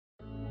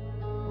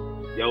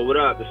Yo, what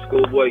up? It's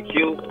Schoolboy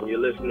Q, and you're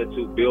listening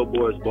to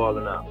Billboard's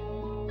Ballin' Out.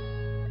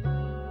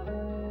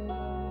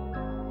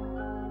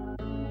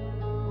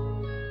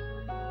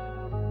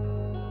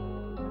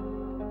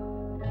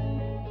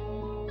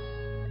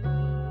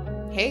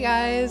 Hey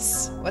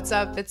guys, what's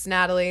up? It's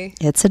Natalie.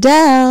 It's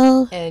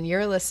Adele. And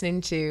you're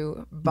listening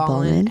to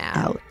Ballin'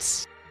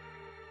 Out.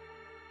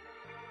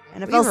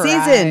 NFL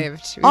season.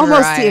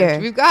 Almost here.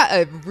 We've got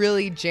a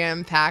really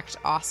jam-packed,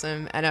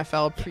 awesome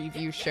NFL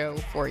preview show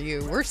for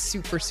you. We're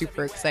super,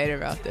 super excited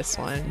about this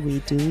one. We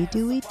do.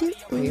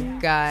 We've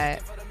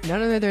got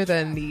none other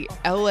than the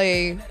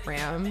LA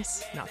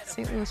Rams, not the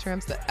St. Louis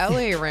Rams, the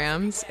LA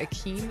Rams,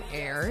 Akeem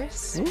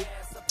Ayers,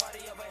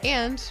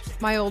 and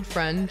my old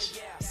friend,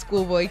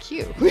 Schoolboy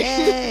Q.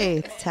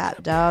 Yay!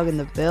 Top dog in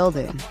the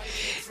building.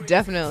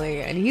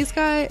 Definitely. And he's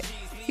got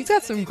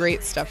some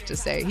great stuff to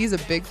say. He's a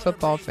big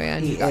football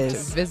fan. He got to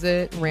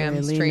visit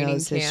Rams really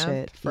training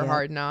camp for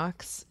Hard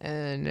Knocks,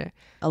 and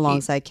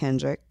alongside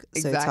Kendrick.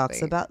 So exactly. he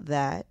talks about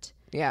that.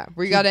 Yeah,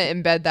 we got to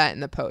embed that in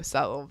the post,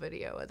 that little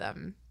video of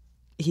them.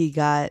 He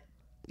gave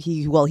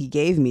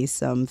me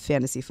some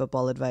fantasy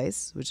football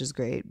advice, which is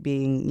great.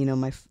 Being,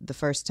 the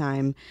first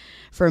time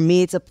for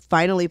me to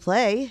finally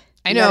play.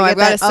 I know, I've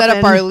got to set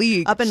up our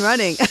league. Up and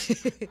running.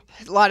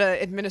 A lot of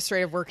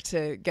administrative work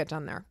to get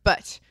done there,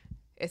 but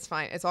it's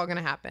fine. It's all going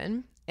to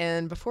happen.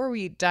 And before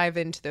we dive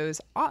into those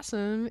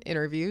awesome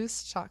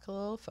interviews, talk a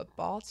little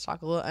football, let's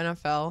talk a little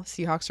NFL.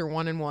 Seahawks are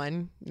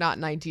 1-1. Not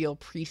an ideal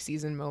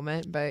preseason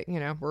moment, but,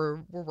 we're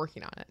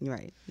working on it.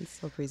 Right. It's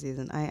still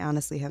preseason. I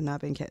honestly have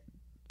not been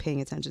paying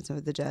attention to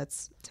the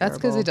Jets. That's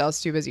because Adele's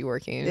too busy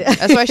working.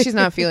 That's why she's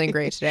not feeling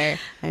great today.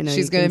 I know.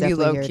 She's going to be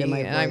low key,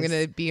 and I'm going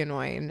to be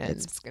annoying, and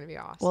it's going to be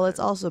awesome. Well, it's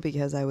also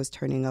because I was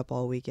turning up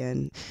all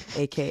weekend,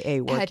 aka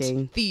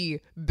working at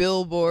the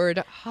Billboard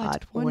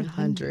Hot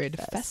 100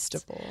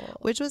 Festival,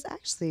 which was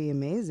actually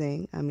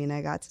amazing. I mean,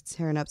 I got to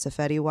turn up to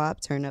Fetty Wap,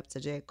 turn up to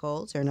J.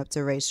 Cole, turn up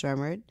to Ray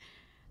Shremmerd.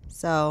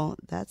 So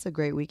that's a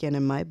great weekend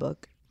in my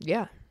book.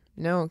 Yeah.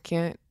 No,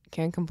 can't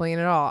complain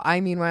at all.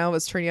 I, meanwhile,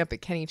 was turning up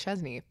at Kenny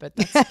Chesney, but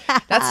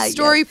that's a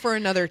story for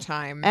another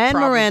time. And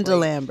probably. Miranda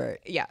Lambert.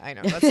 Yeah, I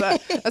know.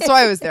 That's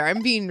why I was there.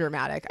 I'm being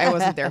dramatic. I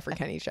wasn't there for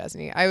Kenny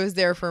Chesney. I was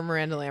there for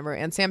Miranda Lambert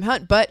and Sam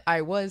Hunt, but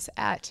I was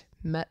at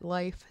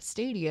MetLife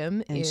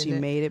Stadium and she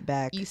made it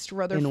back East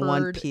Rutherford, in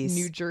one piece.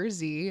 New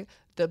Jersey,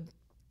 the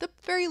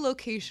very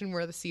location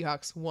where the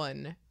Seahawks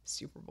won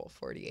Super Bowl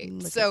 48.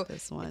 Look so at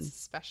this one. It's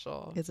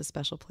special. It's a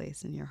special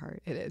place in your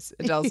heart. It is.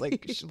 Adele's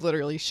like,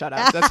 literally shut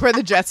up. That's where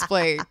the Jets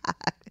play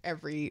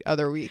every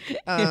other week.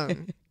 But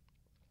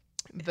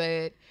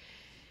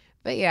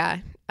yeah.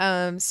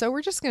 So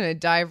we're just gonna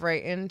dive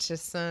right into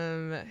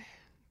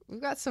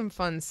we've got some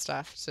fun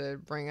stuff to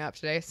bring up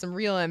today. Some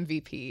real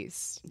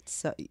MVPs.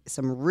 So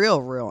some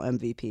real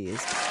MVPs.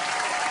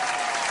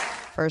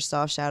 First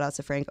off, shout out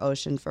to Frank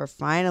Ocean for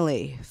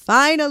finally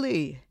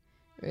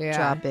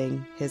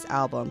dropping his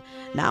album.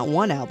 Not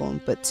one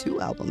album, but two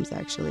albums,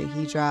 actually.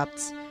 He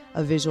dropped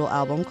a visual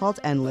album called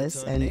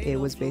Endless, and it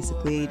was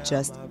basically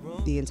just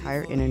the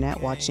entire internet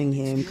watching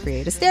him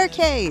create a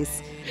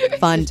staircase.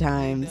 Fun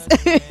times.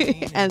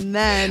 And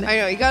then I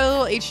know, you got a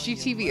little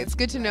HGTV. It's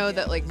good to know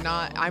that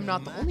I'm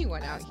not the only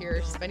one out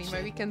here spending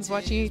my weekends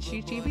watching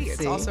HGTV.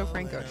 It's also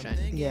Frank Ocean.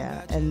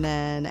 Yeah. And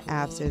then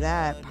after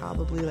that,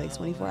 probably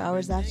 24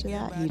 hours after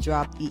that, he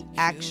dropped the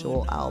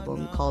actual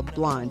album called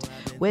Blonde,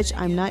 which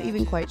I'm not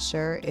even quite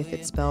sure if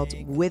it's spelled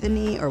with an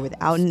E or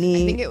without an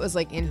E. I think it was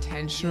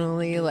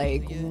intentionally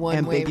one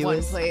ambiguous. way,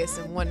 one place,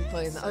 and one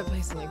place, and the other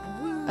place, and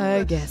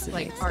I guess it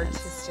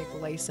artistic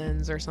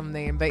license or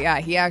something. But yeah,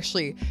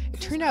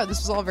 it turned out this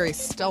was all very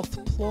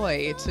stealth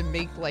ploy to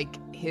make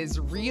his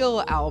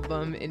real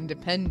album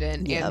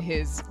independent and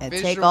his and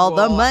visual take all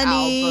the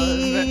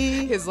money.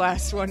 Album, his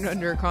last one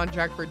under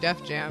contract for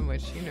Def Jam,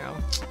 which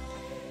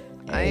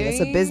that's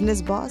a business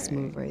boss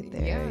move right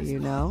there,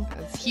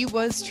 He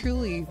was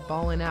truly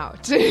balling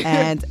out.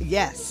 And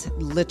yes,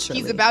 literally.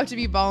 He's about to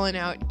be balling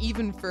out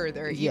even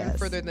further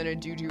than a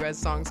dude who has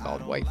songs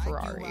called White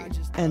Ferrari.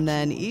 And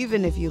then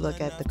even if you look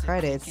at the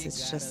credits,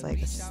 it's just a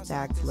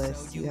stacked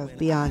list. You have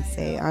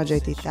Beyonce, Andre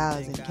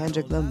 3000,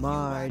 Kendrick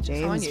Lamar,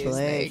 James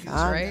Blake,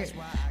 right?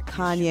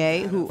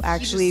 Kanye, who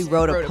actually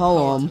wrote a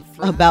poem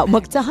about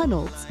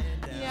McDonald's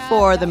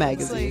for the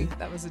magazine.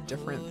 That was a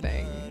different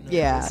thing.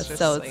 Yeah,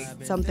 so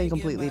it's something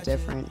completely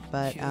different.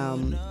 But,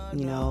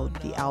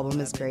 the album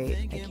is great.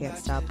 I can't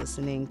stop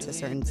listening to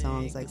certain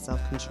songs like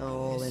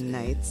Self-Control and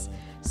Nights.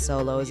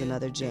 Solo is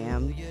another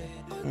jam.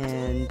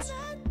 And,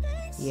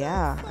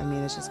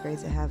 it's just great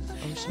to have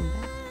Ocean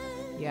back.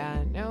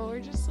 Yeah, no,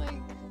 we're just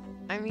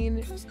I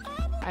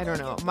don't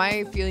know.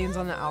 My feelings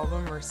on the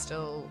album are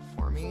still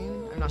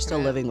forming. I'm not still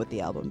living with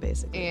the album,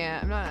 basically. Yeah,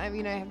 I'm not.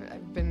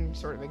 I've been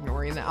sort of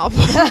ignoring the album,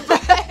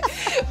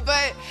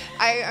 but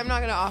I'm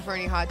not gonna offer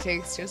any hot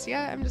takes just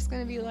yet. I'm just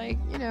gonna be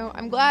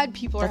I'm glad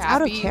people are happy.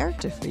 That's out of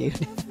character for you.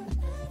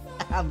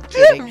 I'm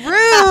kidding. Rude.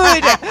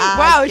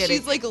 Wow, kidding.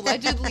 she's like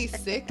allegedly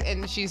sick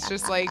and she's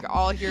just like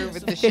all here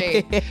with the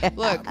shade.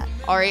 Look,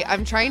 all right,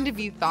 I'm trying to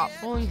be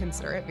thoughtful and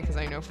considerate because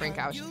I know Frank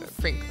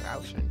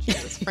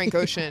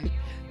Ocean,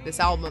 this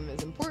album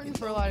is important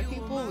for a lot of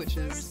people, which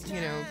is,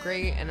 you know,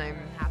 great and I'm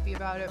happy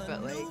about it,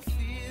 but like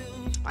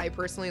I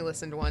personally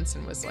listened once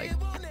and was like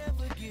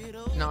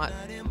not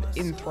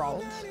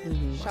enthralled,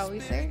 shall we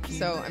say?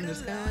 So I'm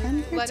just gonna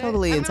And you're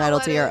totally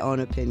entitled to your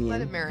own opinion.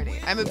 Let it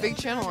marinate. I'm a big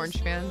Channel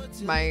Orange fan.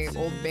 My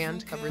old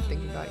band covered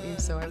 "Thinking About You,"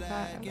 so I've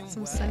got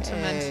some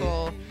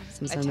sentimental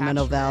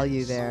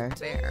value there.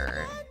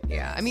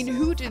 Yeah, I mean,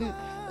 who didn't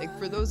like?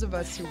 For those of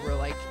us who were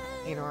like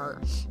in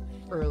our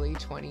early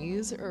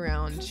 20s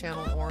around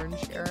Channel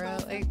Orange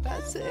era, like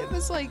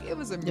it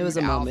was a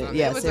moment. Album.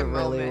 Yes, it was it a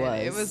really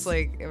moment. was.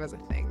 It was a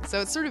thing.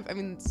 So it's sort of, I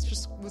mean, it's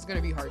just was going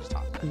to be hard to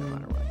talk about no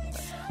matter what.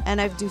 But. And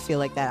I do feel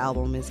like that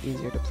album is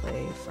easier to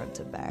play front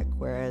to back,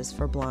 whereas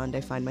for Blonde,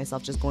 I find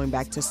myself just going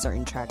back to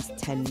certain tracks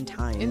 10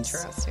 times.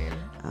 Interesting.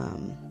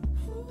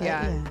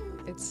 Yeah.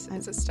 It's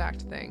a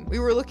stacked thing. We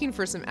were looking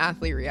for some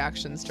athlete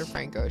reactions to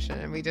Frank Ocean,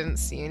 and we didn't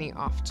see any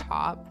off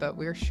top, but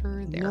we're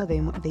sure they're. No, they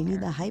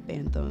need the hype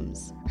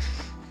anthems.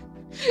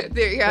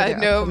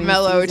 No,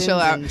 mellow, chill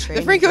out.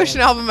 The Frank Ocean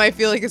album, I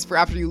feel like, is for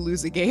after you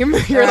lose a game.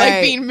 You're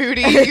like being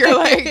moody. You're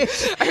like,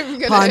 I'm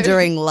gonna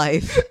pondering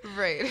life.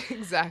 Right,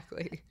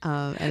 exactly.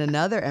 And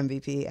another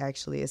MVP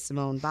actually is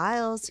Simone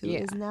Biles, who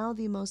is now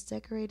the most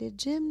decorated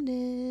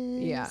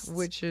gymnast. Yeah,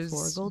 which is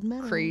 4 gold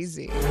medals.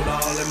 Crazy. Gold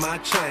all in my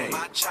chain,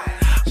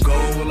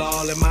 gold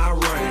all in my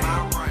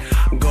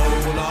ring,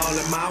 gold all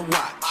in my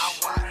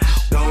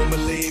watch. Don't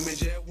believe me,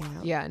 just watch.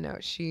 Yeah, no,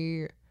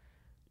 she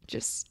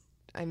just.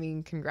 I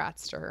mean,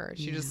 congrats to her.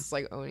 She just is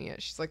like owning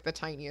it. She's like the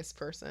tiniest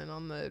person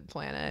on the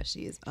planet.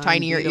 She is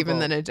tinier even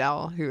than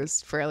Adele, who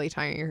is fairly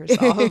tiny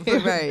herself.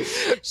 Right.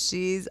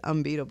 She's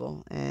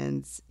unbeatable.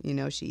 And, you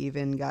know, she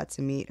even got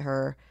to meet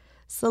her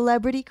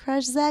celebrity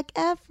crush, Zac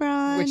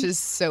Efron. Which is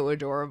so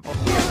adorable.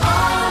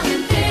 All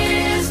in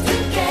this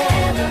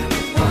together.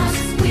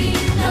 Once we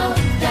know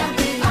that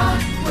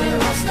we're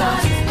all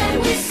stars,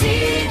 and we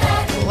see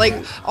that. Like,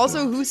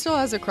 also, who still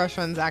has a crush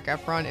on Zac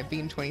Efron, it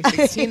being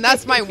 2016?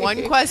 That's my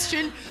one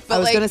question. But I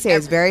was like, going to say,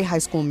 it's very High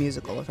School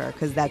Musical of her,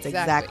 because that's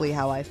exactly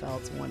how I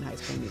felt when High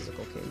School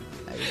Musical came.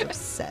 I was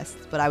obsessed.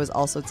 But I was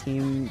also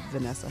team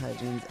Vanessa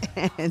Hudgens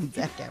and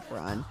Zac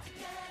Efron.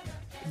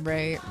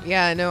 Right.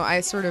 Yeah, no,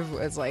 I sort of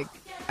was like,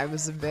 I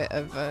was a bit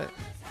of a...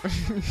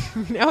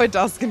 now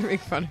Adele's going to make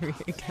fun of me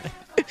again.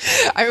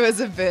 I was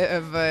a bit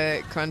of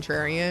a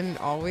contrarian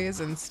always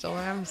and still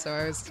am, so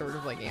I was sort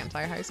of like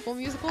anti-High School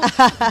Musical.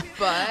 But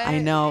I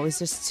know, it was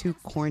just too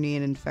corny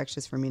and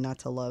infectious for me not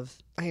to love.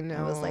 I know.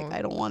 I was like,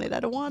 I don't want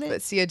it.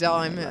 But see, Adele,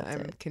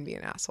 I can be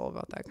an asshole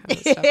about that kind of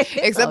stuff.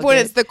 Except when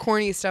it's the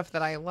corny stuff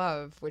that I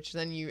love, which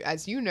then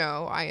as you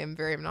know, I am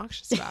very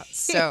obnoxious about.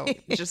 So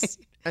just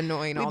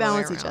annoying all the way around.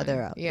 We balance each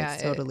other out. Yeah,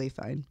 it's totally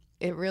fine.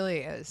 It really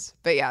is.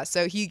 But yeah,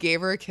 so he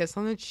gave her a kiss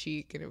on the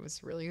cheek and it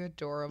was really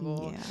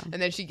adorable. Yeah. And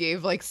then she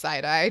gave like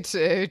side eye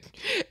to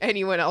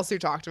anyone else who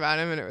talked about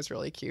him and it was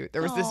really cute.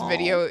 There was this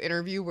video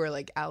interview where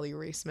like Allie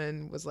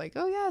Raceman was like,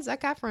 oh yeah,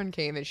 Zac Efron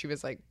came. And she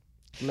was like,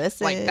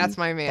 listen, like, that's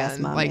my man. That's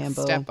my like, man,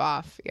 step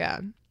off.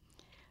 Yeah.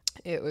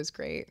 It was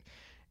great.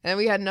 And then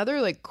we had another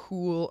like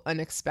cool,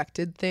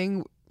 unexpected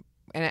thing.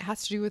 And it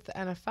has to do with the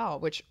NFL,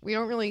 which we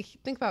don't really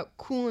think about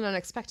cool and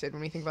unexpected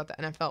when we think about the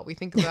NFL. We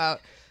think about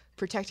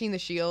protecting the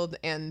shield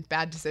and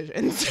bad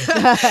decisions.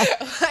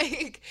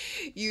 Like,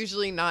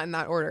 usually not in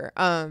that order.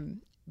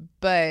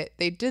 But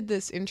they did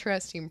this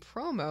interesting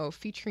promo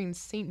featuring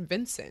St.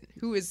 Vincent,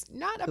 who is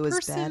not a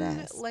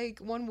person like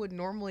one would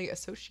normally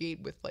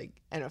associate with like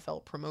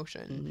NFL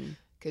promotion,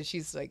 because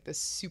she's like this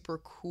super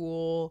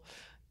cool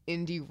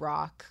indie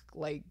rock,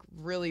 like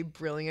really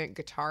brilliant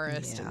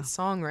guitarist and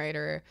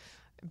songwriter.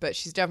 But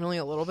she's definitely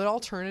a little bit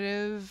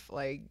alternative,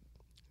 like,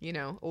 you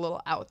know, a little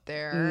out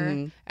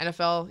there.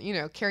 NFL, you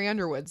know, Carrie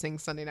Underwood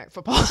sings Sunday Night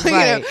Football.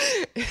 Right.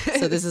 You know?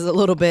 So this is a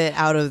little bit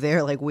out of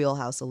their like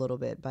wheelhouse a little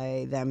bit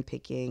by them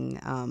picking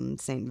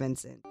St.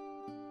 Vincent.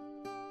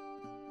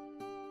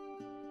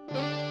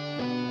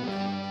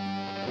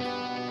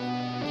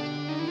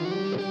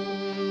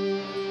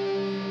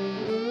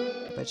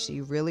 But she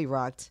really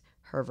rocked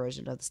her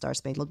version of the Star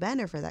Spangled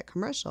Banner for that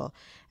commercial.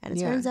 And it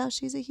turns out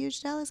she's a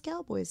huge Dallas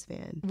Cowboys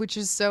fan. Which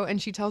is so,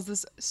 and she tells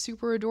this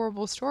super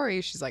adorable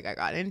story. She's like, I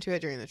got into it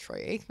during the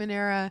Troy Aikman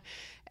era.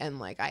 And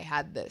like, I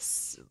had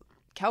this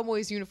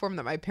Cowboys uniform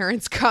that my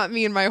parents got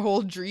me. And my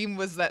whole dream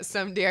was that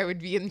someday I would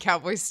be in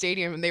Cowboys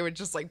Stadium and they would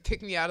just like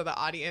pick me out of the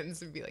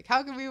audience and be like,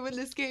 how can we win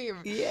this game?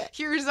 Yeah.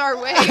 Here's our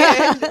way.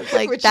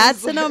 Like,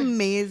 that's an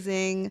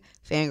amazing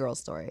fangirl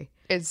story.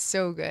 It's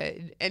so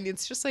good. And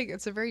it's just like,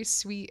 it's a very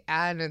sweet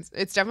ad. And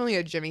it's definitely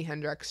a Jimi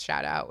Hendrix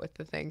shout out with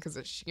the thing, because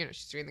it's, you know,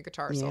 she's doing the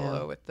guitar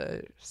solo with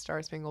the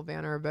Star Spangled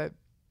Banner. But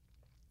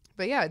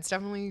yeah, it's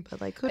definitely. But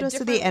like, kudos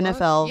to the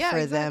NFL for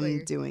exactly.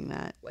 them doing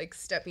that. Like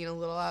stepping a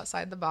little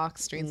outside the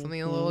box, doing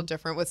something a little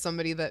different with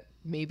somebody that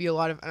maybe a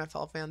lot of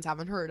NFL fans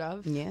haven't heard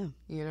of. Yeah.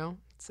 You know,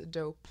 it's a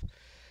dope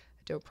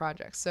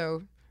project.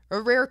 So a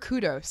rare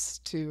kudos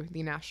to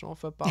the National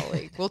Football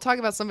League. We'll talk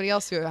about somebody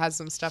else who has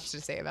some stuff to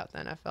say about the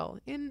NFL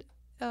in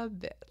a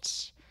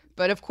bit.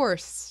 But of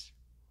course,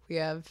 we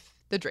have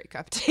the Drake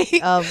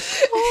update. Of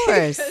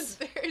course. Because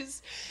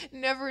there's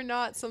never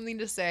not something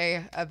to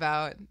say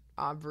about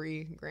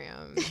Aubrey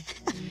Graham.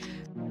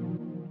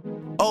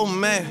 Oh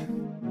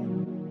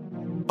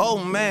man. Oh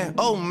man,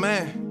 oh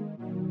man.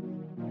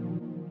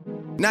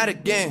 Not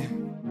again.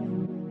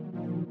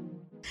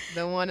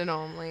 The one and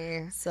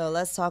only. So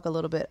let's talk a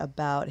little bit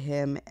about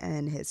him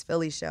and his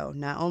Philly show.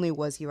 Not only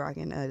was he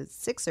rocking a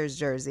Sixers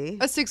jersey.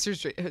 A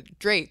Sixers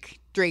Drake,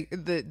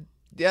 the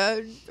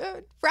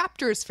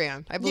Raptors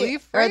fan, I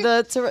believe. Or right?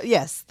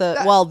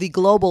 the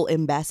global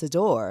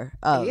ambassador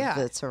of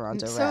the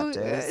Toronto So,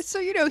 Raptors. so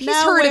you know, he's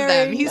Now heard of them.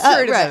 wearing- He's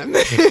heard right. of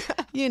them.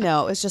 You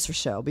know, it's just for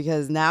show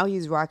because now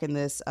he's rocking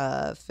this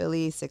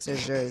Philly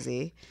Sixers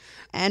jersey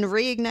and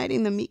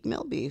reigniting the Meek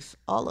Mill beef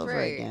all over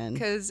again.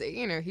 Because,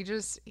 you know,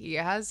 he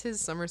has his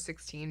Summer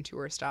 16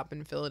 tour stop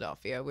in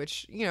Philadelphia,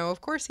 which, you know, of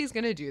course he's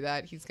going to do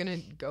that. He's going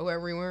to go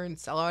everywhere and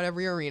sell out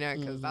every arena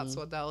because that's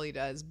what the hell he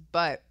does.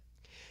 But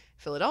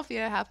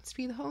Philadelphia happens to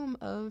be the home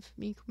of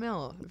Meek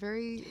Mill.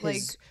 Very,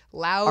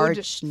 loud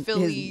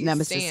Philly his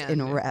nemesis stan.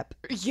 in rap.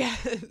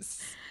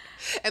 Yes.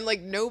 And,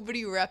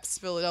 nobody reps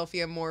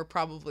Philadelphia more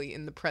probably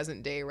in the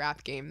present day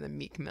rap game than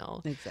Meek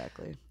Mill.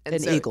 Exactly. And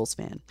An so- Eagles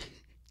fan.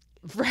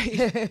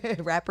 Right.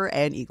 Rapper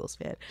and Eagles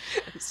fan.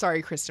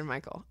 Sorry, Kristen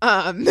Michael.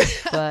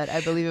 But I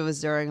believe it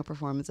was during a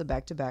performance of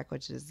Back to Back,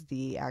 which is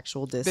the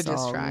actual diss The diss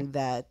song track.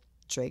 that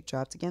Drake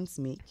dropped against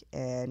Meek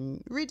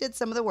and redid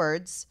some of the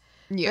words.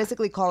 Yeah.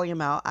 Basically calling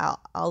him out.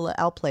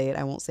 I'll play it.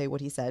 I won't say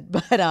what he said,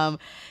 but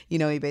he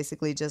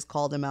basically just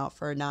called him out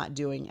for not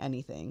doing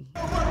anything.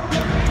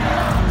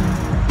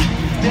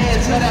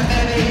 Dance to that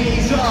man and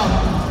he's up.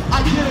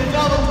 I did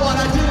another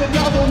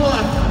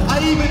one.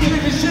 I even did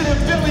this shit in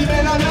Philly,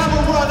 man. I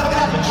never run. I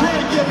got the train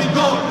to get me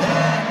going.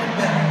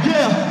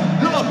 Yeah,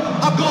 look,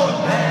 I'm going.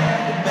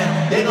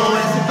 They gon'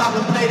 ask if I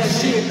can play that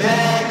shit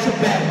back to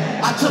back.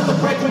 I took a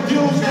break from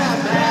views, now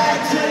back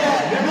to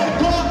that. Look,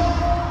 look.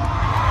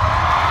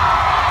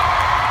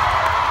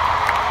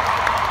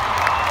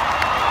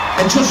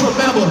 And just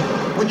remember,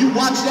 when you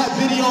watch that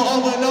video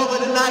over and over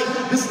tonight,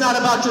 this is not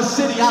about your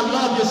city. I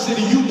love your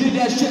city. You did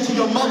that shit to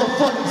your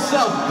motherfucking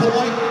self,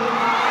 boy.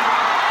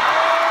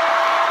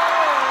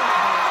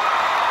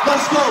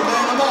 Let's go,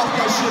 man. I'm off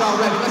that shit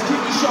already. Let's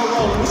keep the show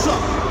rolling. What's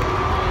up?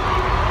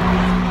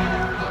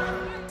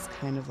 It's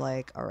kind of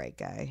like, all right,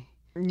 guy.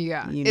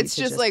 Yeah, You need it's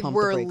to just just like pump the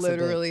we're brakes a bit.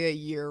 literally a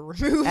year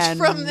removed And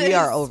from this. we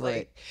are over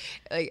it.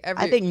 Every,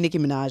 I think Nicki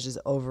Minaj is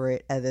over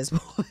it at this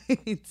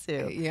point,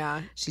 too.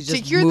 yeah, She To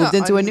just hear moved the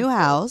into a new unfil-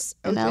 house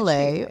Oh, in did she? I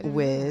LA didn't know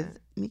with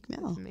that. Meek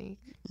Mill. Me.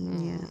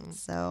 Yeah,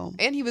 so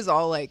And he was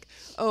all like,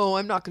 "Oh,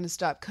 I'm not gonna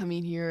stop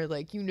coming here.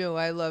 Like, you know,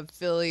 I love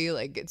Philly.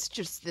 Like, it's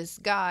just this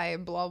guy,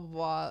 blah blah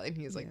blah." And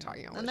he's like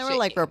talking all and this there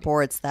were shit.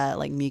 reports that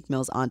Meek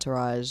Mill's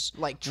entourage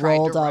Like, tried to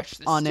rolled up rush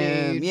the on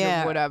him, stage or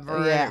yeah, whatever,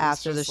 and yeah, it was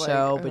after the just like,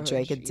 show, but oh,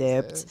 Drake had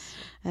dipped, Jesus.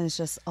 and it's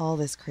just all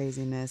this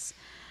craziness.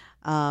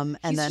 And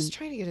He's then, just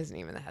trying to get his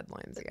name in the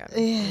headlines again.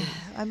 yeah,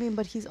 I mean,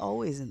 but he's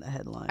always in the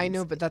headlines. I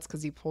know, but that's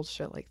because he pulls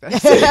shit like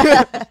this.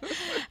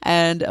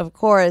 And of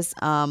course,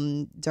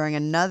 during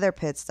another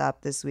pit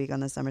stop this week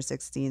on the Summer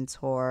 16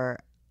 tour,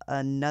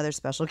 another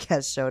special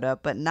guest showed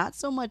up, but not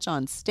so much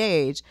on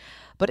stage,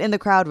 but in the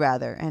crowd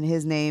rather. And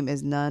his name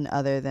is none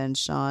other than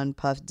Sean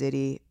Puff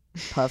Daddy,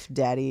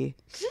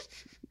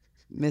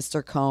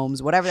 Mr.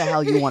 Combs, whatever the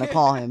hell you want to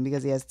call him,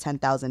 because he has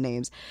 10,000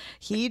 names.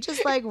 He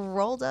just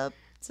rolled up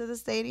to the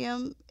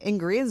stadium in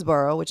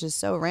Greensboro, which is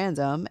so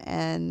random,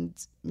 and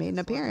made an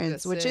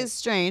appearance, which is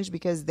strange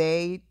because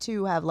they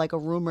too have a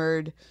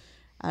rumored,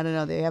 I don't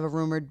know, they have a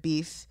rumored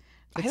beef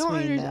I between don't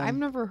understand. them. I've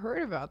never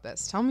heard about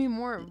this. Tell me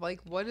more. Like,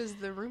 what is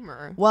the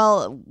rumor?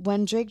 Well,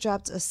 when Drake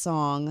dropped a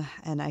song,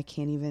 and I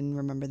can't even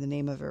remember the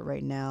name of it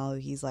right now,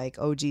 he's like,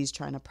 OG's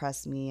trying to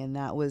press me, and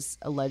that was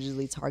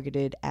allegedly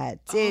targeted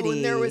at Diddy. Oh,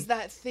 and there was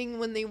that thing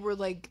when they were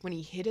when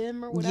he hit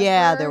him or whatever.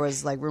 Yeah, there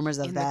was rumors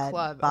of In the that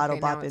club. bottle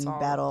Okay, now bop it's and all-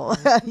 battle.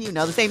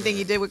 The same thing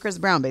he did with Chris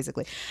Brown,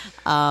 basically.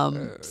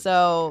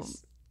 So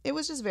it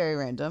was just very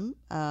random.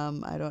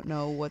 I don't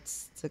know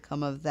what's to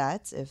come of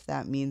that, if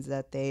that means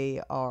that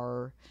they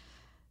are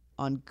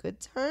on good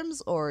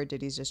terms or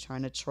did he's just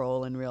trying to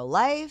troll in real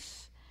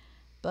life.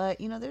 But,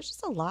 there's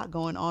just a lot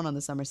going on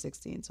the Summer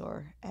 16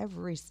 tour.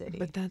 Every city.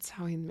 But that's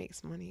how he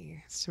makes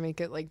money, is to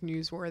make it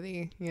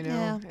newsworthy.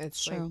 Yeah,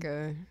 it's true.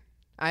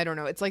 I don't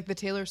know. It's like the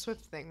Taylor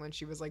Swift thing when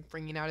she was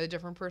bringing out a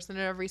different person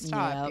at every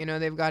stop. Yep.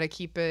 They've got to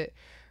keep it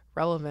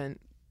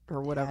relevant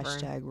or whatever.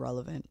 Hashtag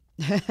relevant.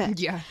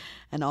 Yeah.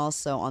 And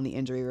also on the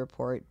injury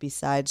report,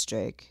 besides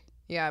Drake.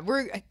 Yeah,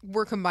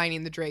 we're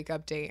combining the Drake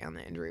update and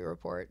the injury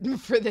report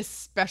for this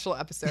special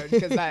episode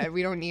because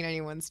we don't need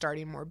anyone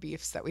starting more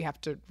beefs that we have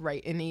to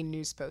write any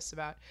news posts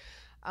about.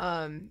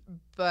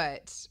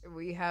 But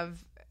we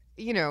have,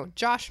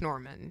 Josh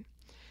Norman.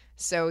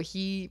 So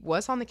he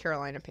was on the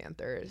Carolina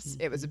Panthers.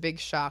 It was a big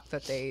shock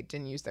that they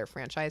didn't use their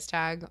franchise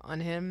tag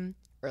on him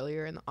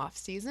earlier in the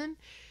offseason.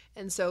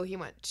 And so he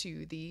went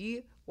to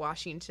the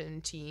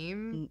Washington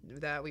team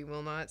that we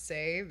will not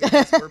say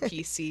because we're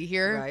PC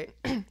here.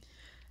 Right.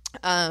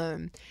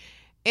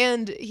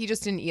 And he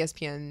just did an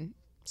ESPN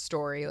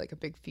story, like a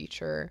big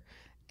feature.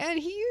 And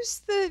he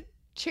used the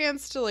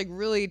chance to like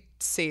really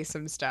say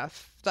some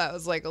stuff that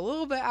was like a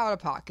little bit out of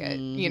pocket,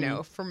 you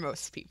know, for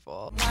most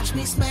people. Watch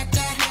me smack that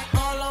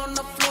hat all on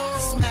the floor.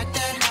 Smack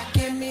that hat,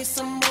 give me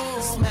some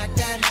more. Smack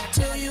that hat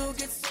till you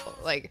get so.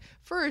 Like,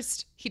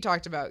 first, he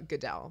talked about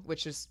Goodell,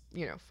 which is,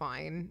 you know,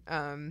 fine,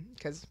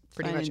 because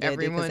pretty Fine much and dandy,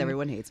 'cause everyone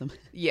everyone hates him.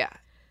 Yeah.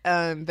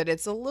 But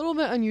it's a little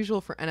bit unusual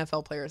for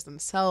NFL players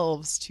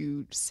themselves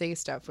to say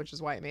stuff, which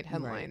is why it made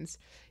headlines.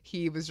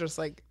 He was just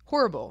like,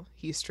 horrible.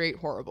 He's straight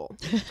horrible.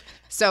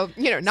 So,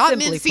 you know, not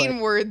Simply mincing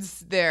put. words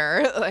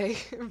there.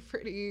 Like,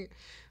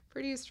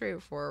 pretty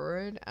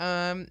straightforward.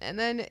 And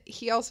then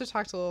he also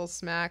talked a little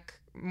smack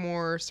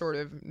more sort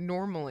of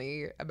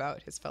normally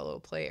about his fellow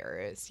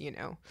players, you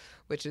know,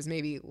 which is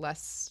maybe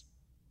less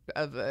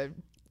of a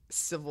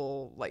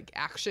civil like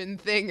action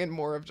thing and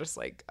more of just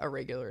like a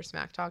regular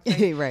smack talk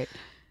thing. Right.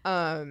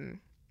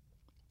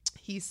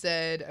 He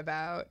said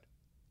about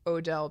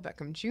Odell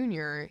Beckham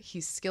Jr.,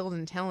 he's skilled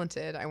and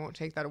talented. I won't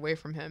take that away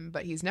from him,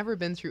 but he's never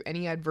been through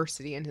any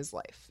adversity in his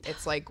life.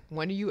 It's like,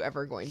 when are you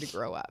ever going to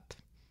grow up?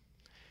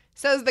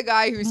 Says the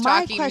guy who's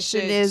My talking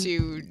question shit is,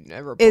 to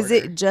a reporter. Is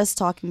it just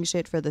talking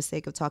shit for the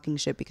sake of talking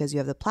shit because you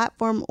have the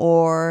platform,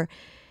 or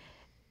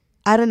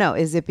I don't know,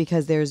 is it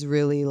because there's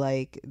really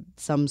like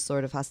some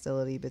sort of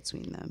hostility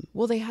between them?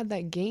 Well, they had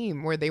that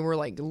game where they were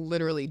like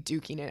literally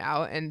duking it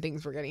out and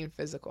things were getting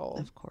physical.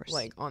 Of course.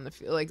 Like on the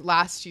field. Like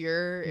last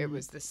year, it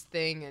was this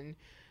thing and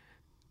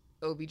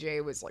OBJ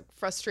was like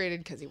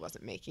frustrated because he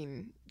wasn't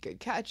making good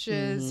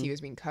catches. He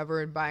was being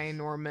covered by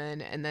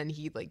Norman. And then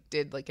he like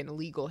did like an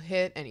illegal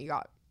hit and he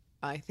got,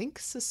 I think,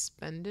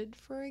 suspended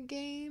for a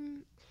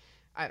game.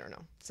 I don't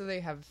know. So they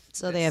have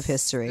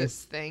history.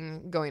 This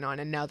thing going on,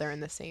 and now they're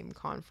in the same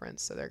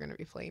conference, so they're going to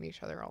be playing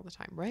each other all the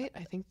time, right?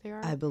 I think they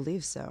are. I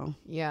believe so.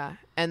 Yeah.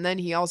 And then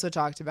he also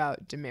talked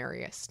about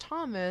Demaryius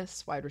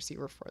Thomas, wide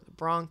receiver for the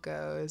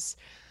Broncos,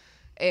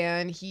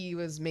 and he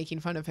was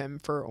making fun of him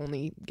for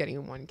only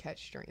getting one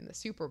catch during the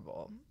Super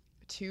Bowl,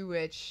 to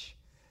which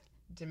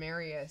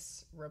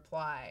Demaryius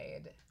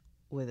replied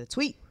With a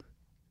tweet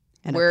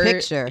and where- a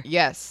picture.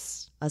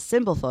 Yes. A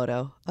symbol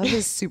photo of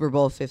his Super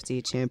Bowl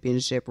 50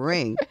 championship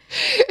ring.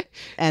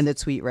 And the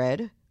tweet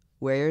read,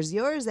 "Where's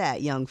yours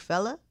at, young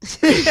fella?"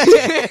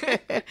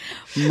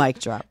 Mic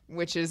drop.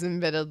 Which is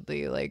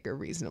admittedly like a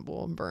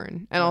reasonable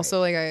burn. And also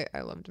like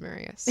I love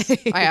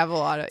Demaryius. I have a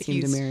lot of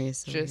Team he's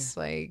Demaryius over just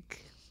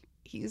like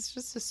he's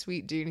just a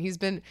sweet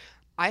dude.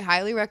 I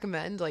highly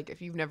recommend, like,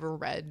 if you've never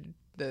read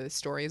the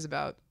stories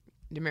about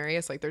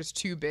Demaryius, like there's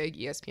 2 big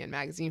ESPN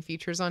magazine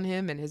features on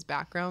him and his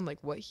background. Like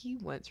what he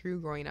went through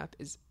growing up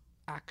is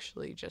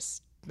actually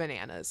just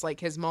bananas. Like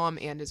his mom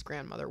and his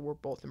grandmother were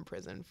both in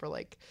prison for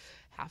like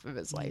half of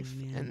his life,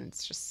 and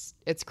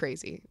it's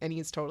crazy. And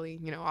he's totally,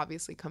 you know,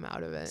 obviously come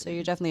out of it. So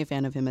you're definitely a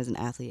fan of him as an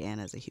athlete and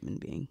as a human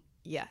being.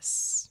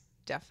 Yes,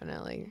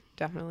 definitely.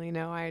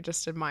 No, I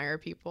just admire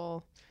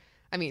people.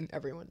 I mean,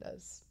 everyone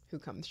does, who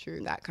come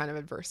through that kind of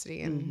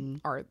adversity and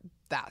are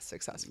that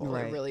successful.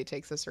 Right. It really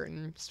takes a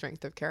certain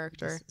strength of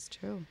character.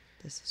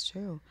 This is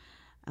true.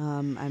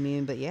 I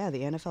mean, but yeah, the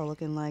NFL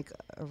looking like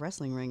a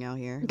wrestling ring out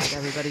here. Like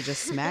everybody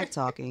just smack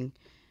talking.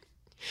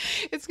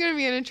 It's going to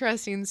be an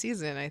interesting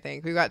season, I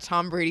think. We've got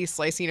Tom Brady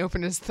slicing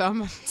open his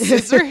thumb with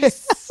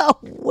scissors. Oh,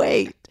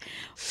 wait.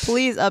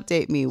 Please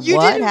update me. You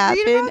What didn't read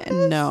about happened?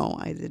 this? No,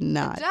 I did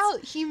not. Adele,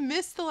 he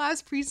missed the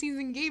last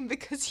preseason game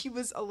because he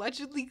was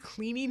allegedly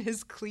cleaning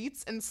his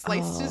cleats and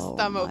sliced his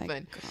thumb my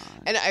open.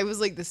 And I was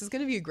like, this is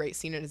going to be a great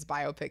scene in his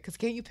biopic, because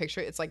can't you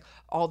picture it? It's like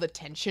all the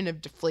tension of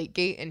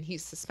Deflategate, and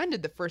he's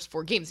suspended the first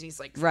 4 games, and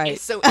he's like, Right.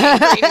 he's so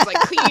angry, and he's like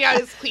cleaning out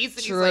his cleats,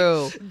 and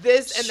True. he's like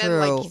this, and then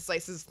like True. he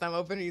slices his thumb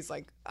open, and he's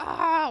like,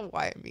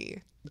 why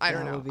me? I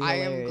don't That know. would be I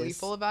am hilarious.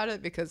 gleeful about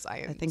it because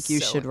I think you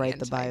so should write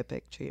the anti-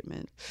 biopic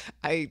treatment.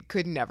 I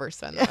could never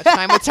spend that much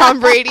time with Tom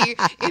Brady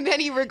in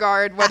any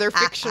regard, whether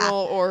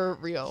fictional or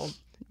real.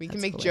 We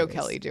can make Joe hilarious.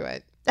 Kelly do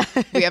it.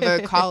 We have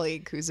a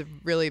colleague who's a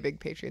really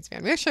big Patriots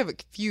fan. We actually have a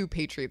few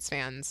Patriots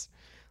fans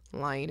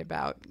lying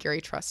about.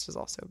 Gary Trust is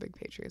also a big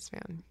Patriots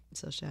fan.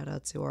 So shout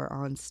out to our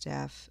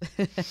on-staff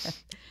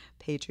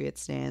Patriot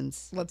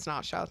stands. Let's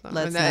not shout them.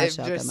 Let's And not then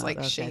shout just them out, like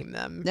okay. shame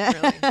them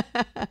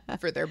really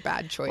for their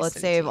bad choice. Let's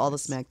in save all the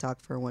teams. smack talk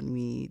for when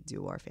we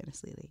do our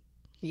fantasy league.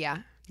 Yeah,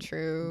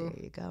 true.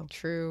 There you go.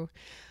 True.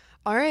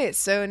 All right,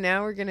 so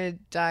now we're gonna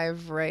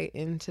dive right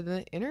into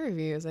the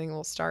interviews. I think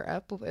we'll start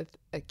up with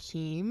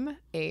Akeem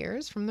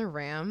Ayers from the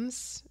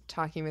Rams,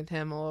 talking with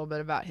him a little bit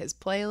about his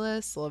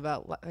playlist, a little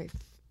about life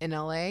in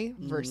LA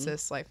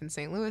versus life in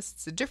St. Louis.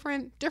 It's a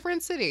different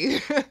city,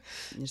 This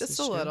just is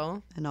a true.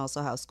 little. And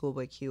also how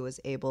Schoolboy Q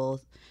was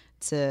able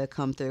to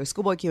come through.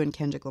 Schoolboy Q and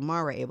Kendrick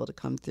Lamar were able to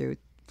come through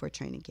for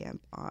training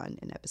camp on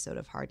an episode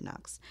of Hard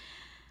Knocks.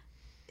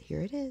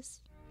 Here it is.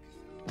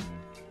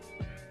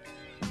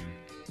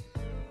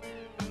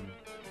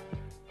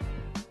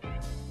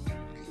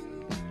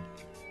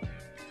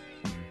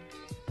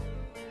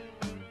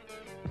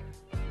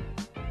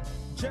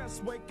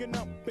 Just waking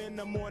up in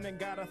the morning,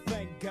 gotta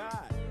thank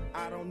God.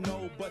 I don't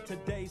know, but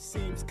today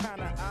seems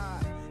kinda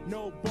odd.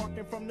 No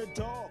barking from the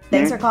dog.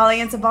 Thanks for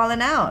calling into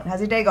Ballin' Out. How's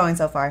your day going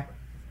so far?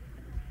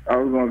 I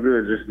was going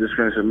good. Just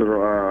finished a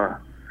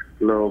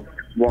little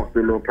walk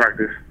through, little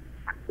practice.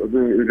 So it's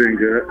doing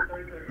good.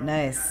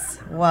 Nice.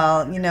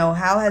 Well,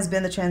 how has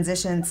been the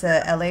transition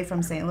to LA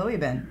from St. Louis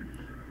been?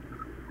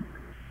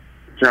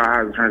 How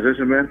has the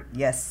transition been?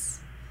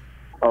 Yes.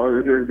 Oh,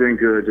 it's been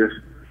good.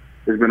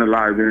 It's been a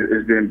lot.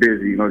 It's been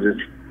busy.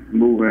 Just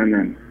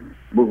moving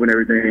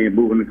everything,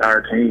 moving the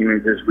entire team,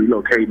 and just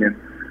relocating and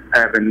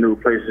having new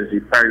places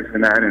to practice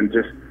and and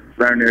just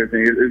learning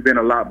everything. It's been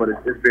a lot, but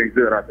it's been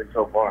good, I think,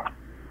 so far.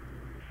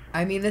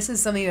 I mean, this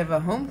is something of a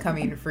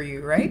homecoming for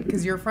you, right?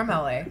 Because you're from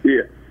LA.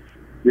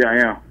 Yeah, I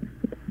am.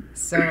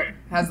 So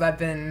has that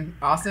been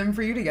awesome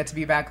for you to get to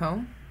be back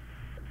home?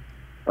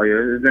 Oh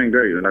yeah, it's been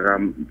great. Like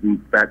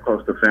I'm back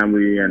close to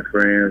family and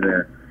friends,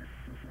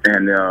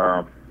 and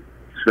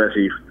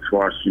especially as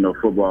far as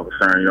football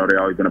concerned. They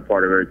always been a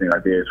part of everything I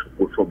did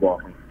with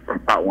football from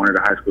Pot 1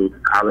 to high school to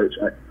college,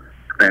 and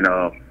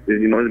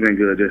it's been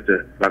good just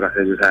to, like I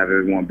said, just have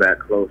everyone back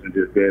close and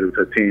just be able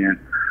to attend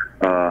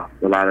a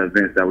lot of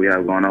events that we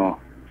have going on.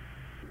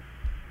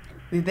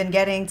 We've been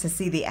getting to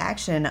see the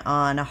action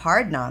on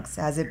Hard Knocks.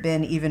 Has it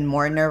been even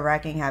more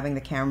nerve-wracking having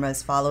the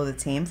cameras follow the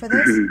team for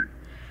this?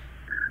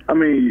 I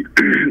mean,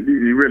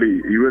 you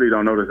really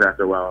don't notice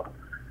after a while.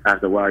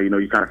 After a while, you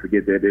kind of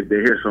forget that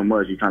they're here so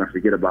much, you kind of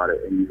forget about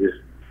it, and you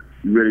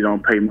really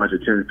don't pay much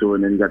attention to it.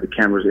 And then you got the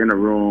cameras in the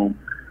room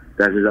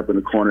that's just up in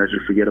the corner that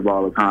you forget about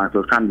all the time. So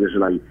it's kind of just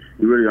like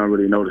you really don't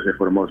notice it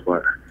for the most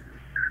part.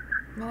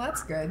 Well,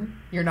 that's good.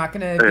 You're not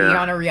going to be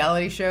on a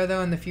reality show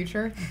though in the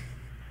future?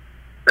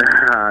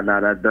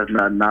 No, that's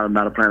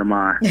not a plan of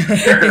mine.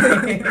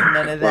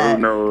 None of that. Well,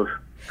 who knows?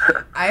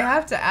 I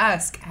have to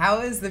ask,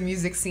 how is the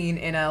music scene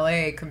in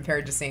LA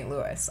compared to St.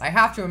 Louis? I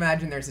have to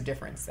imagine there's a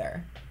difference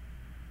there.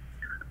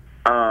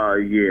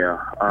 Yeah.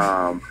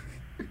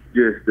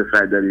 Just the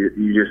fact that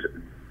you just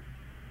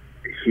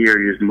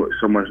here is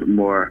so much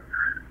more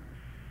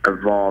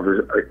involved.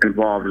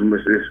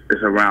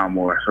 It's around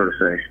more, so to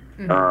say.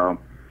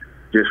 Mm-hmm.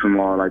 Just from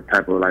all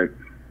type of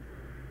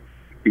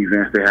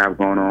events they have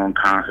going on,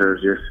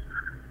 concerts.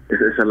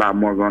 It's a lot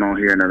more going on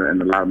here,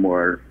 and a lot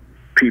more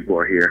people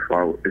are here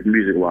for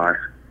music wise.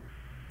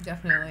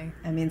 Definitely.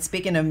 I mean,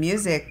 speaking of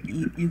music,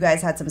 you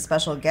guys had some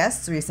special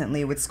guests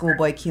recently with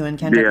Schoolboy Q and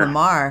Kendrick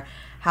Lamar.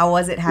 How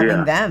was it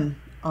having them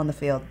on the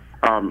field?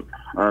 Man,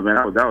 it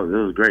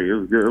was great. It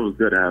was good. It was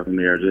good to have them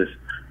there. Just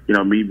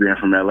me being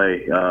from LA,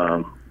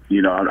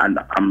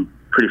 I'm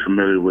pretty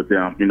familiar with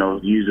them.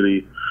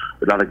 Usually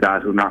a lot of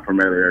guys who are not from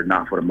LA are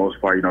not, for the most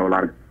part. A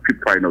lot of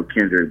people probably know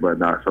Kendrick, but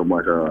not so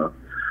much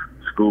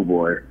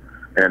Schoolboy.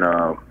 And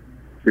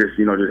just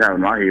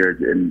having them out here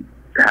and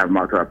having them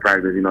out to our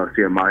practice, seeing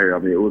them out here. I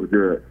mean, it was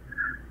good.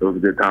 It was a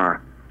good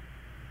time.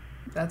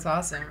 That's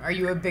awesome. Are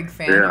you a big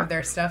fan of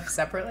their stuff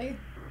separately?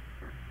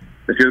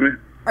 Excuse me?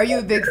 Are you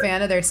a big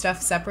fan of their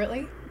stuff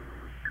separately?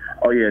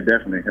 Oh yeah,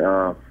 definitely.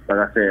 Like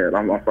I said,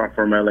 I'm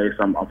from LA,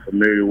 so I'm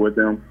familiar with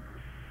them.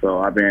 So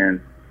I've been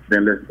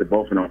listening to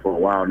both of them for a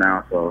while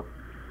now. So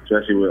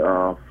especially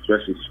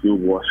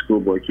with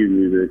Schoolboy Q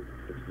music,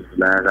 this is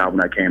the last album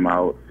that came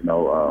out.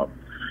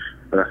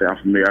 Like I said, I'm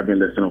familiar. I've been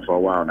listening to them for a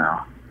while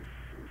now.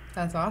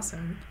 That's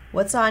awesome.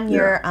 What's on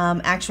your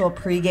actual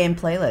pregame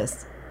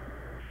playlist?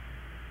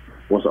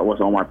 What's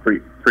on my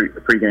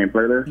pregame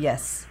playlist?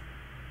 Yes.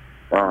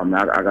 I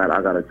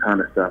got a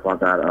ton of stuff. I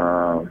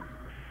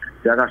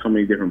got so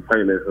many different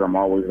playlists. I'm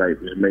always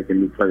just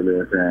making new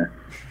playlists, and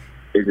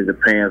it just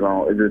depends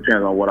on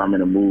what I'm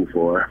in the mood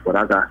for. But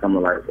I got some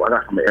of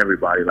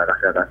everybody. Like I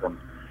said,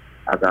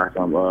 I got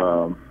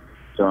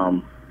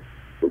some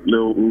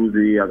Lil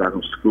Uzi. I got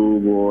some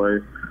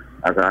Schoolboy.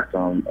 I got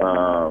some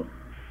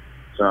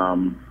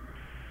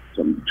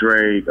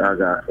Drake. I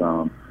got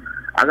a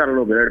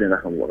little bit of everything. I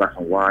got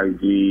some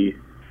YG.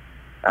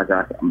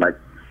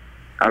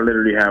 I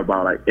literally have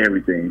about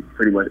everything,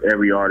 pretty much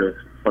every artist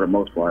for the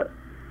most part.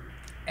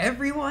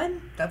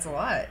 Everyone? That's a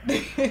lot.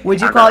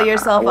 Would you call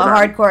yourself a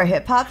hardcore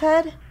hip hop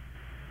head?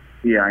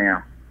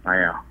 Yeah, I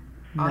am.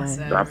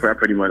 Awesome. So I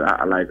pretty much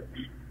I like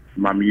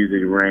my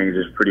music range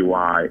is pretty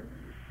wide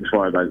as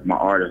far as my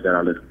artists that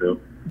I listen to.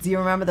 Do you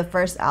remember the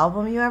first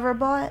album you ever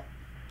bought?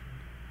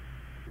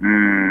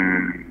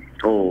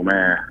 Oh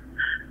man,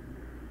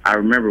 I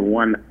remember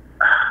one.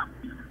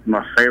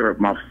 My favorite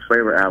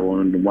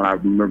album, the one I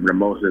remember the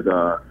most is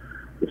the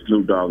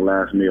Snoop Dogg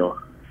Last Meal.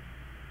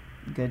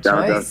 Good choice.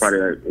 That was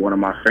probably one of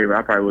my favorite.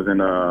 I probably was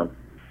in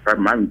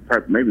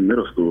maybe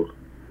middle school.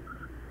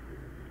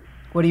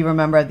 What do you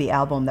remember of the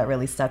album that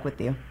really stuck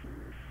with you?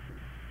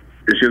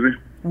 Excuse me?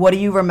 What do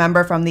you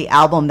remember from the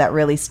album that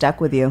really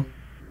stuck with you?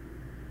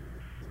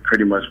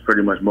 Pretty much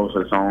most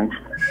of the songs.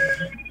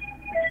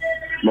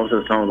 Most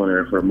of the songs on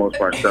there, for the most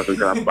part, stuff.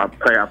 Because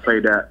I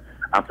played that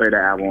I play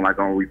that album like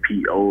on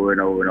repeat over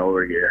and over and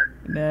over again.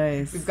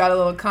 Nice. We've got a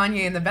little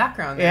Kanye in the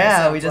background there.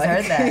 Yeah, so we just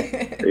heard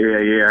that.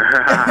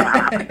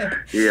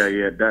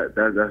 Yeah.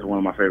 That's one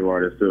of my favorite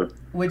artists too.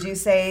 Would you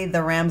say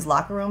the Rams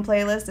locker room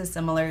playlist is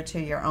similar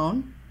to your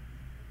own?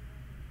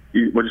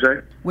 What'd you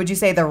say? Would you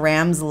say the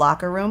Rams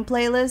locker room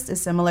playlist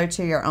is similar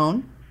to your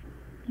own?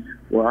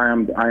 Well, I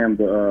am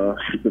the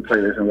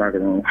playlist in locker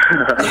room.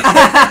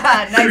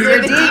 Nice,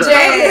 you're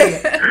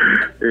DJ.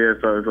 Yeah,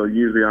 so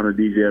usually I'm the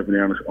DJ up in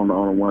there on the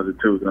ones and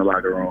twos in the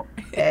locker room.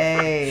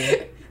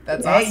 Hey,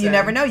 That's hey, awesome. you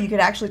never know. You could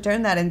actually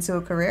turn that into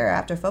a career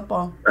after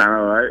football. I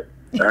know, right?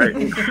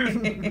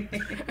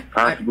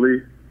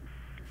 Possibly.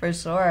 For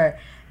sure.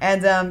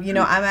 And,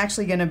 I'm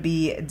actually going to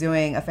be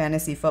doing a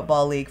fantasy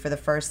football league for the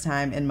first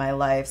time in my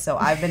life. So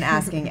I've been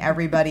asking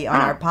everybody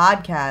on our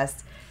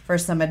podcast for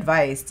some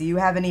advice. Do you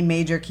have any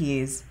major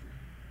keys?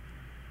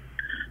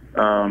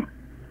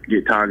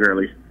 Get Todd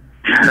Gurley.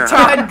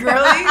 Todd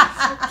Gurley?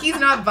 He's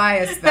not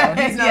biased, though.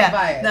 He's not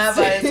biased. Not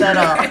biased at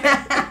all.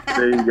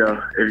 There you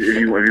go. If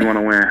you want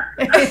to win.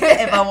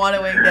 If I want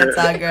to win, get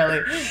Todd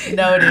Gurley.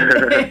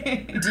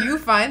 Noted. Do you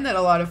find that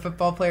a lot of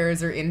football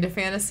players are into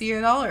fantasy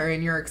at all, or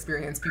in your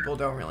experience, people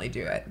don't really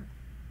do it?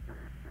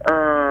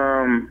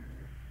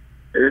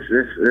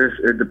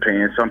 It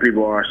depends. Some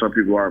people are, some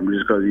people aren't.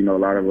 Just because a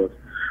lot of us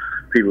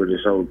people are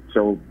just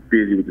so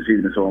busy with the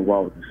season and so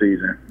involved with the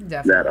season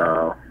Definitely.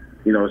 that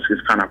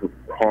it's kind of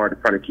hard to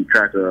probably keep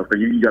track of. But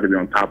you got to be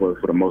on top of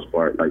it for the most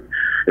part. Like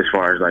as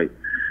far as like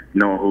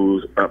knowing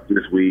who's up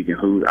this week and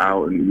who's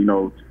out,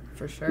 and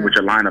For sure. with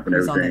your lineup and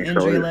Who's on the everything.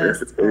 injury So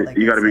list, all that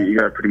you got to good you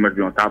got to pretty much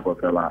be on top of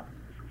it a lot.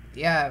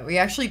 Yeah, we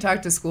actually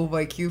talked to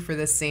Schoolboy Q for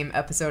this same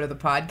episode of the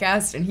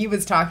podcast, and he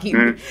was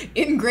talking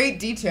in great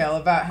detail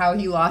about how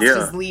he lost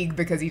his league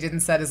because he didn't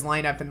set his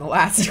lineup in the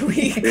last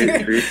week. Yeah,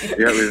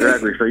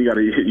 exactly. So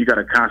you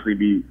gotta constantly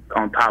be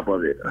on top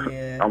of it,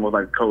 almost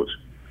like a coach.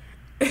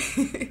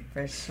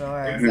 For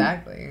sure.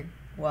 Exactly.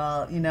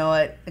 Well, you know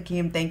what,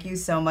 Akeem, thank you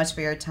so much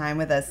for your time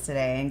with us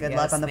today, and good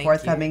luck on the thank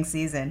forthcoming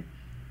season.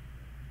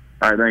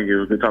 All right, thank you. It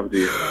was good talking to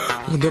you.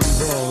 On them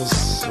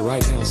balls,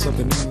 right now,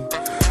 something new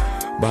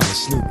by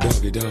Snoop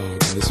Doggy Dogg.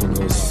 And this one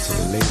goes out to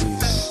the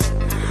ladies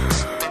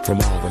from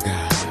all the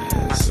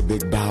guys. A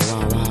big bow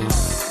wow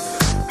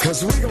wow.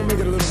 Cause we gonna make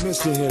it a little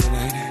mystery here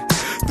tonight.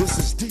 This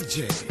is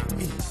DJ.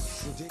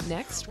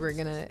 Next, we're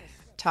going to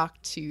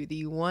talk to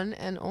the one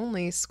and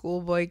only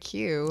Schoolboy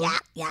Q.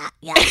 Yeah.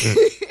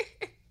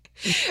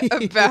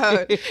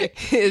 About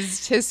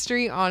his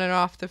history on and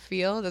off the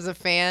field as a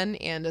fan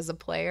and as a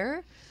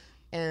player,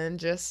 and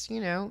just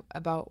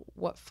about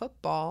what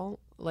football,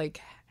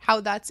 like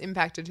how that's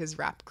impacted his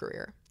rap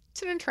career.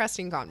 It's an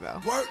interesting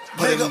convo. Work,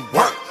 nigga,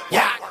 work.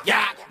 Yeah.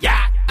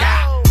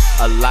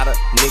 A lot of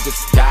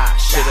niggas die.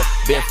 Should've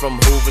been from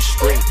Hoover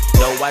Street.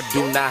 No, I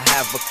do not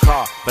have a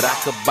car, but I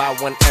could buy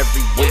one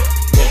every week.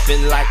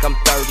 Pimpin' like I'm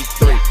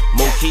 33.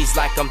 Mookie's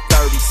like I'm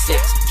 36.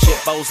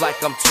 Shitbos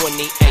like I'm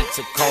 28.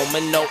 Tacoma,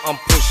 no, I'm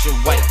pushing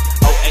weight.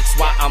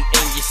 OXY, I'm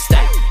in your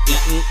state.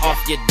 Eating off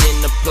your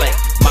dinner plate.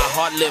 My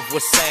heart live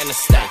with Santa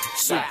State.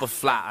 Super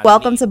fly.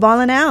 Welcome to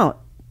Ballin'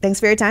 Out. Thanks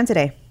for your time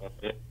today.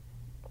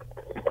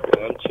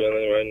 I'm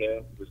chilling right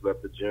now. Just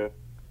left the gym.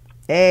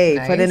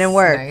 Hey, putting in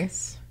work.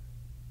 Nice.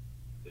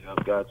 Yeah,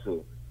 I've got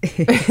to.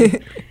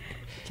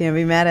 Can't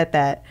be mad at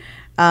that.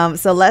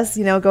 So let's,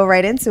 go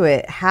right into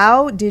it.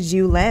 How did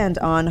you land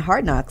on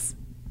Hard Knocks?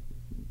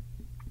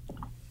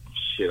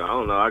 Shit, I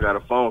don't know. I got a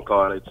phone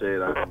call. They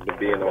said I could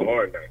be in a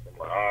Hard Knocks. I'm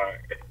like, all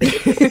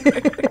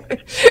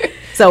right.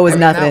 So it was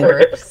nothing. That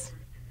works.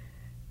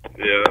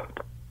 Yeah.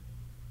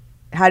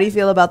 How do you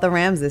feel about the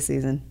Rams this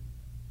season?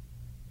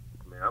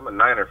 Man, I'm a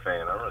Niner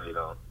fan. I really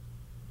don't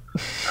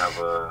have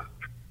a...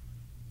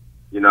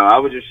 I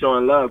was just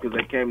showing love because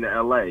they came to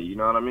L.A., you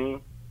know what I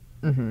mean?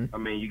 Mm-hmm. I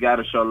mean, you got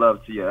to show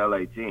love to your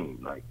L.A. team.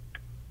 Like,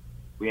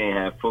 we ain't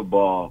had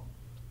football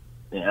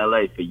in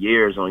L.A. for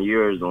years on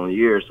years on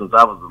years since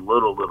I was a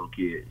little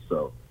kid.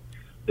 So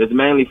it's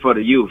mainly for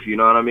the youth, you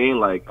know what I mean?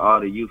 Like,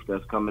 all the youth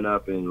that's coming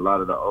up and a lot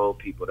of the old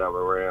people that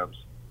were Rams.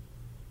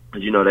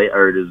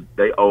 Because,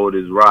 they old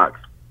as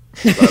rocks.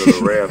 A lot of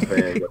the Ram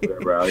fans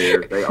that are out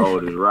here, they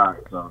old as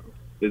rocks. So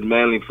it's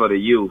mainly for the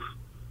youth.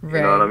 Right.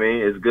 You know what I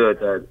mean? It's good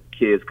that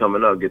kids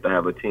coming up get to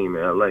have a team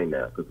in L.A.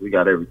 now because we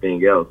got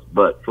everything else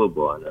but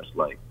football. And that's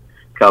like,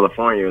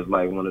 California is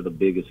like one of the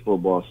biggest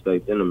football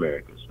states in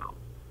America. So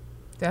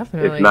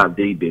Definitely. it's not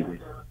the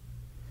biggest.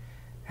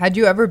 Had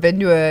you ever been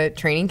to a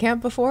training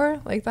camp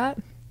before like that?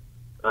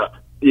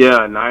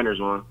 Yeah, Niners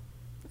one.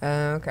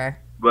 Okay.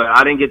 But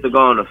I didn't get to go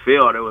on the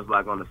field. It was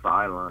like on the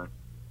sideline.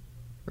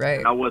 Right.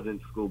 And I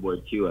wasn't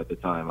Schoolboy Q at the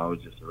time. I was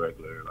just a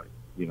regular,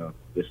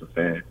 just a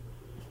fan.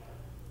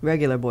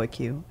 Regular boy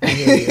Q. I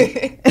hear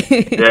you.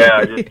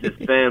 Yeah, just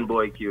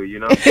fanboy Q,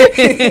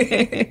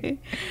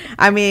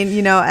 I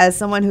mean, as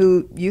someone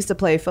who used to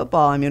play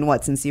football,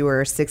 since you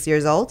were 6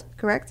 years old,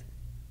 correct?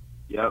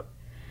 Yep.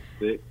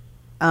 6.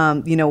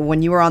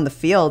 When you were on the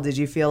field, did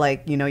you feel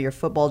like, your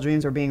football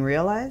dreams were being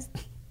realized?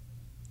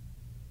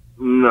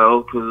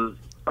 No, because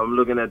I'm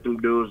looking at them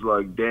dudes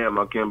like, damn,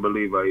 I can't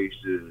believe I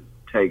used to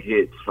take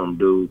hits from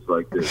dudes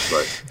like this.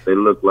 Like they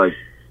look like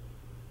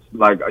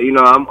you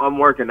know, I'm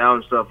working out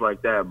and stuff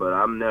like that, but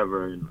I'm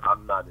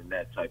not in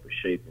that type of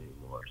shape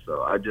anymore.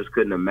 So I just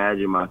couldn't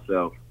imagine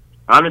myself.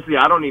 Honestly,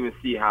 I don't even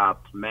see how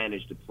I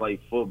managed to play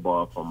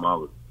football from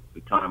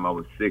the time I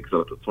was 6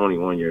 up to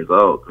 21 years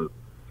old. Cause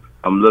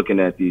I'm looking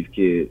at these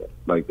kids,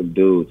 like the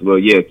dudes. Well,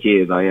 yeah,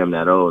 kids. I am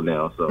that old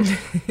now, so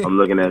I'm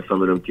looking at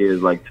some of them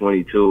kids like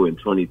 22 and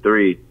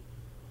 23.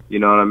 You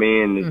know what I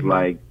mean? It's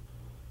like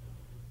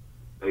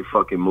they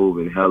fucking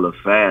moving hella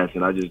fast,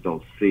 and I just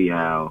don't see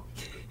how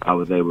I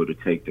was able to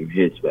take them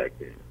hits back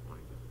then.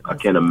 I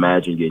can't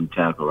imagine getting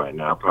tackled right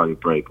now. I'll probably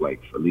break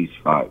like at least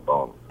 5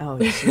 bones. Oh,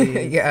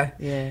 geez. Yeah.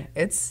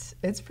 It's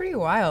pretty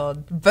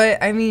wild.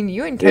 But I mean,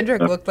 you and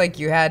Kendrick looked like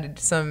you had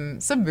some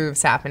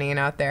moves happening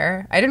out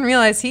there. I didn't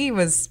realize he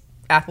was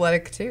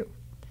athletic too.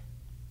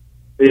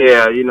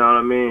 Yeah, you know what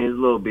I mean? His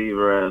little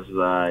beaver ass was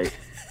alright.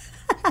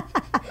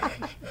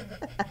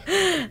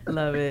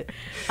 Love it.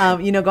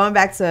 You know, going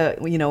back to,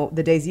 you know,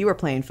 the days you were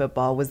playing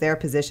football, was there a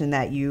position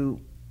that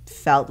you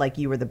felt like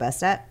you were the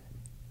best at?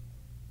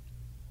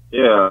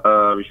 Yeah,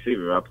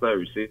 receiver. I played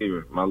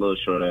receiver. My little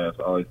short ass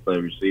always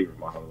played receiver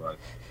my whole life.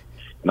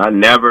 And I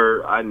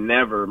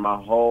never, my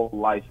whole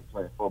life of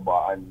playing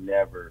football, I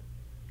never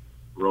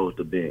rose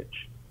the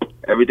bench.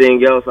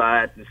 Everything else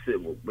I had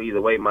to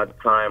either wait my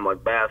time,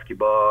 like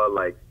basketball,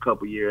 like a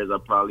couple years I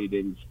probably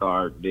didn't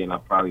start. Then I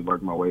probably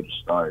worked my way to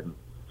starting.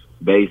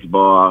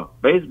 Baseball,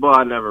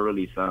 I never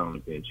really sat on the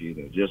bench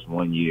either, just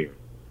 1 year.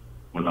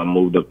 When I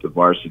moved up to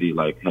varsity,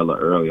 like hella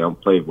early. I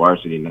played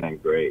varsity in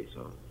 9th grade,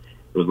 so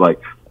it was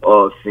like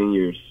all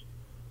seniors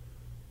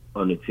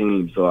on the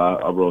team, so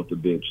I rode the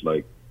bench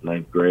like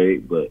 9th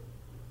grade. But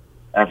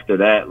after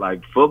that,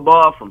 like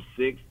football from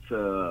 6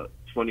 to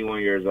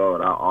 21 years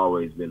old, I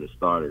always been a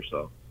starter.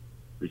 So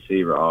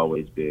receiver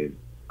always been,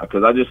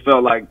 because I just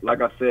felt like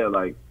I said,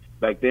 like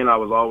back then I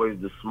was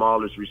always the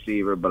smallest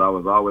receiver, but I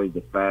was always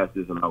the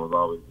fastest and I was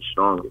always the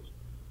strongest.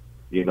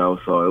 You know,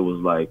 so it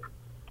was like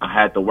I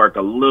had to work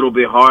a little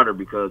bit harder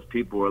because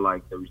people were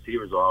like, the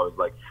receivers are always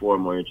like 4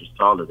 more inches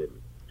taller than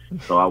me.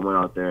 So I went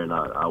out there and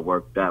I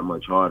worked that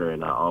much harder,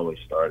 and I always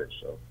started.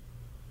 So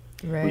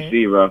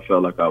receiver, I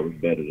felt like I was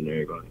better than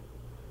everybody.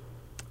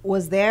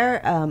 Was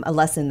there a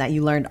lesson that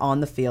you learned on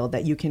the field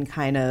that you can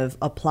kind of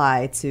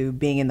apply to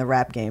being in the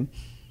rap game?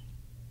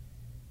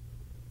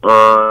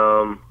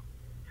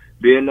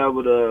 Being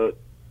able to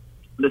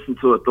listen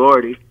to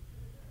authority,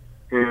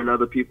 hearing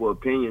other people's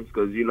opinions,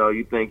 because, you know,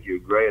 you think you're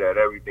great at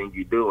everything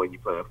you do when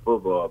you're playing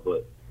football,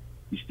 but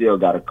you still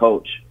got a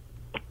coach.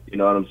 You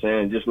know what I'm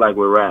saying? Just like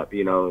with rap,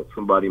 you know,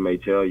 somebody may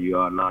tell you,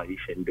 oh, no, you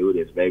shouldn't do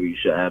this. Maybe you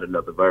should add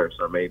another verse,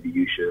 or maybe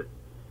you should.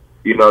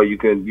 You know, you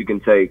can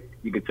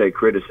take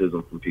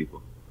criticism from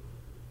people,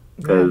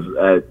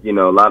 because you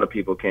know, a lot of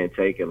people can't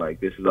take it. Like,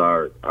 this is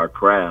our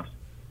craft.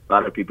 A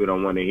lot of people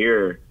don't want to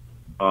hear,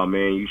 oh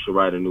man, you should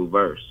write a new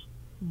verse.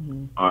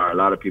 Or a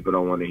lot of people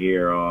don't want to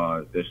hear,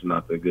 oh, this is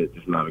not a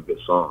good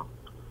song.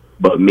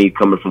 But me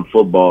coming from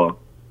football,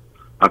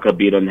 I could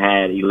be done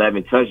had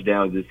 11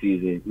 touchdowns this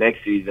season.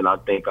 Next season, I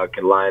think I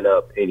can line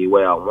up any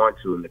way I want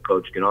to, and the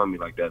coach can on me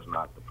like that's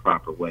not the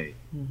proper way.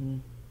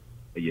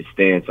 Your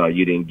stance, or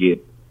you didn't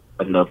get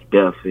enough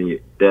depth in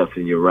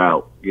your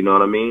route. You know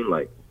what I mean?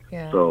 Like,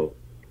 so,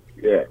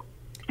 yeah,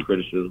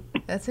 criticism.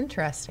 That's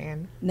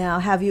interesting. Now,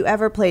 have you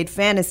ever played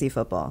fantasy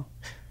football?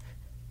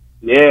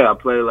 Yeah, I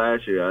played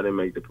last year. I didn't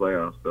make the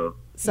playoffs though.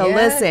 So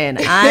listen,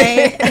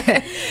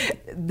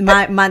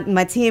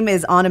 my team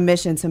is on a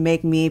mission to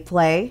make me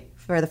play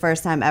for the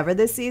first time ever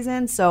this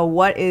season. So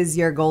what is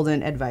your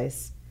golden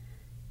advice?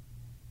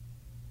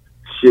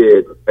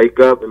 Shit, wake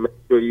up and make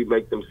sure you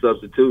make them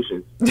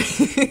substitutions.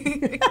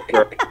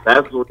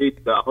 That's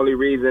the only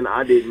reason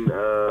I didn't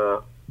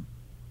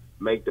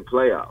make the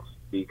playoffs,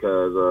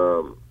 because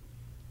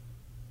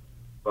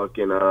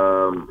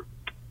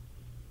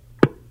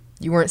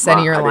you weren't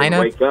setting your lineup? I didn't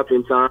wake up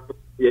in time.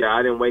 Yeah,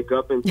 I didn't wake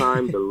up in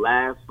time the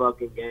last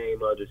fucking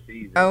game of the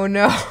season. Oh,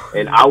 no.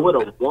 And I would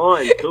have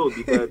won, too,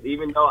 because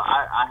even though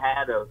I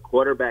had a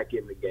quarterback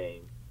in the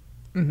game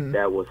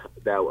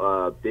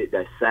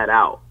that sat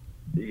out.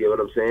 You get what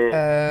I'm saying?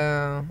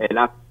 And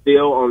I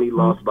still only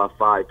lost by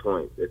 5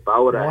 points. If I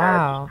would have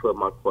had to put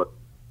my quarterback,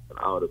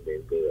 I would have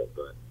been good.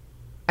 But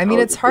I mean,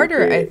 it's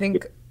harder, I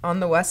think,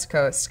 on the West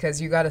Coast,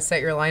 because you got to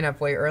set your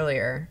lineup way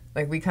earlier.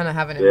 Like, we kind of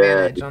have an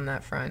advantage on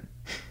that front.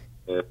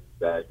 Yeah,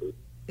 exactly.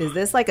 Is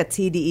this like a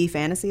TDE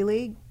fantasy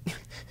league?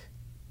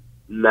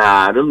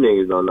 Nah, them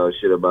niggas don't know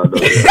shit about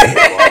those.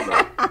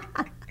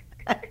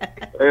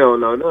 They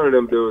don't know. None of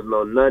them dudes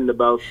know nothing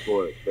about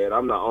sports, man.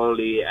 I'm the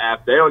only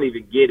they don't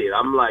even get it.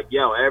 I'm like,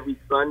 yo, every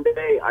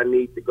Sunday I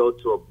need to go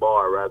to a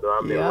bar. Rather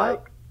I'm in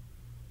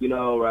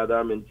rather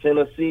I'm in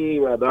Tennessee,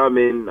 I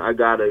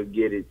gotta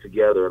get it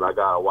together and I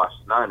gotta watch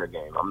the Niner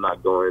game. I'm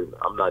not doing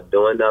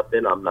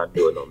nothing. I'm not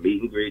doing no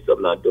meet and greets.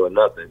 I'm not doing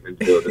nothing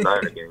until the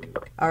Niner game.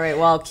 All right,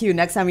 well, Q,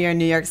 next time you're in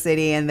New York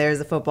City and there's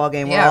a football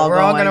game, we're all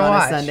going on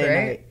watch, a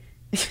Sunday night.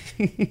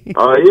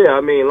 Oh yeah,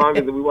 I mean, as long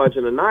as we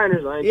watching the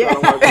Niners, I ain't trying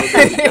to watch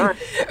the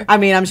Giants. I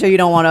mean, I'm sure you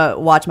don't want to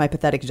watch my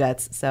pathetic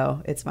Jets,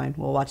 so it's fine.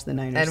 We'll watch the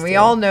Niners. And we too.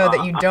 all know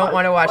that you don't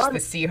want to watch the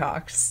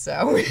Seahawks,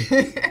 so.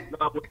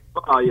 No,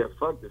 oh yeah,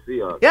 fuck the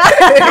Seahawks.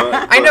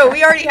 I know,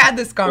 we already had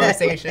this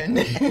conversation.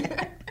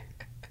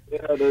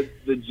 Yeah,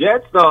 the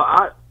Jets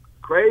though,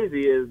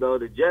 crazy is though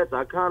the Jets.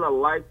 I kind of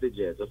like the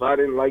Jets. If I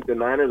didn't like the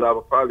Niners, I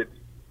would probably be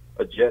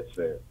a Jets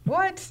fan.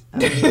 What?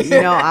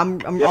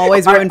 I'm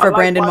always rooting for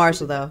Brandon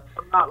Marshall though.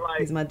 I'm not like,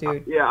 he's my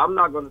dude. I'm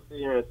not gonna sit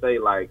here and say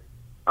like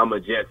I'm a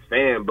Jets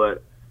fan,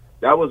 but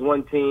that was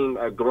one team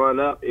growing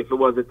up. If it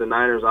wasn't the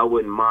Niners, I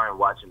wouldn't mind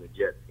watching the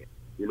Jets game.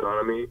 You know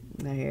what I mean?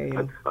 I hear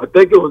you. I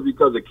think it was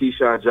because of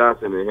Keyshawn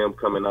Johnson and him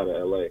coming out of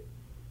L.A.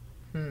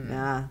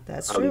 Nah,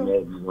 that's I true.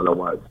 made me want to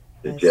watch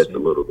the Jets a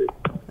little bit.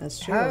 That's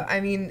true. I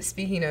mean,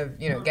 speaking of,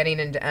 getting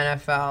into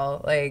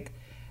NFL, like,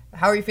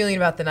 how are you feeling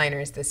about the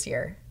Niners this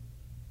year?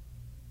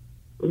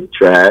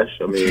 Trash.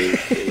 I mean,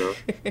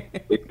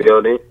 we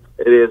building.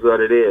 It is what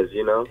it is,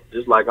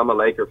 Just like I'm a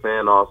Laker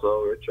fan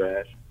also. We're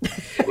trash.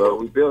 Well,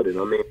 we build it.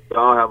 I mean, we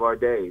all have our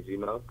days,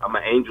 I'm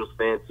an Angels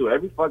fan, too.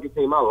 Every fucking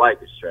team I like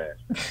is trash.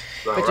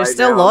 So but you're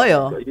still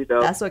loyal.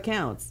 That's what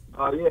counts.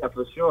 Oh, yeah,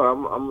 for sure.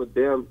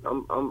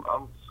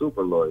 I'm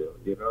super loyal,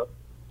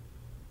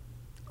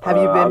 Have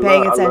you been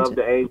paying attention? I love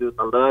the Angels.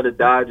 I love the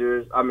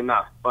Dodgers. I mean,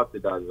 fuck the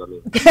Dodgers. I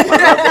mean, I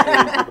love the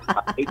Angels.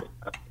 I hate them.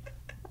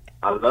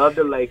 I love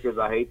the Lakers.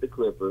 I hate the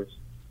Clippers.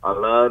 I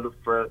love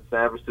the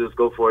San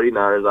Francisco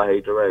 49ers. I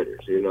hate the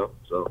Raiders,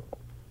 So,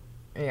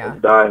 yeah.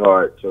 It's die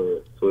hard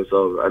till it's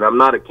over. And I'm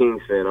not a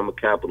Kings fan. I'm a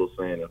Capitals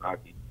fan in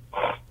hockey.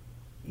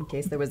 In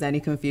case there was any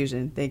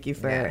confusion. Thank you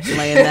for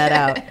laying that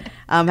out.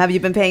 Have you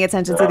been paying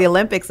attention to the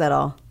Olympics at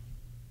all?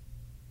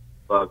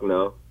 Fuck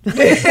no.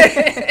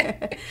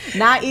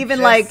 Not even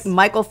like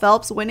Michael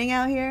Phelps winning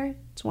out here?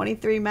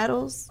 23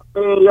 medals? I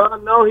mean, y'all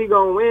know he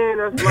gonna win.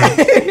 That's like,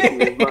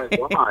 it's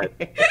like why?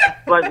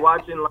 It's like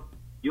watching like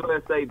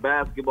USA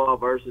basketball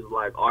versus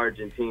like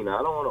Argentina.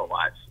 I don't want to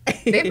watch.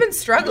 They've been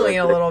struggling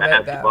a little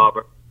bit though.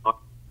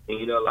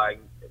 Like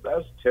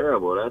that's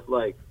terrible. That's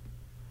like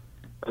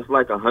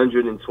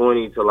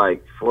 120 to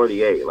like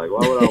 48. Like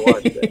why would I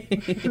watch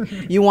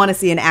that? You want to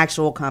see an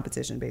actual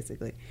competition,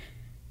 basically.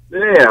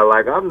 Yeah,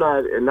 like I'm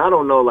not, and I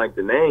don't know like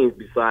the names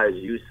besides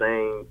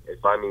Usain,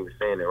 if I'm even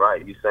saying it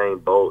right,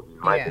 Usain Bolt and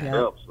Michael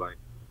Phelps. Like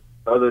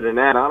other than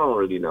that, I don't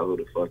really know who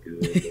the fuck is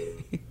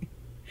it.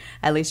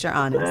 At least you're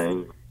honest.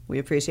 Dang. We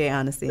appreciate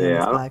honesty in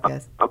this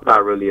podcast. I'm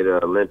not really an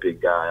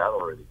Olympic guy. I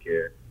don't really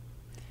care.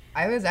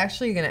 I was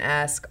actually going to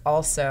ask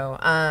also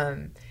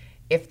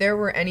if there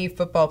were any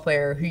football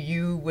player who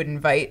you would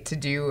invite to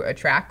do a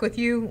track with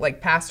you,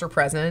 like past or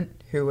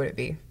present, who would it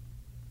be?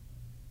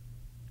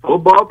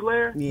 Football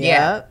player?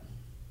 Yeah.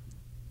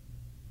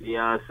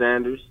 Deion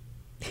Sanders.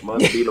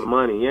 Must be the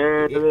money.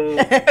 Yeah.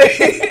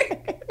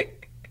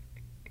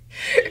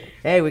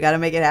 Hey, we got to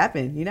make it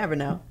happen. You never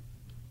know.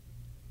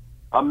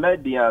 I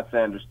met Deion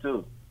Sanders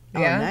too.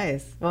 Yeah. Oh,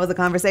 nice. What was the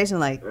conversation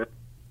like?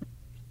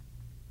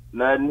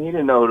 Nothing. He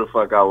didn't know who the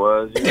fuck I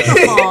was.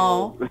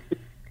 Aww.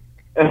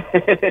 You know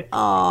what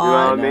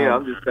I mean? no.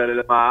 I'm just telling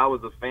him I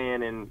was a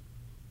fan and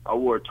I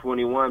wore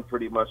 21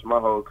 pretty much my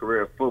whole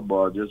career of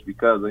football just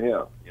because of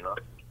him,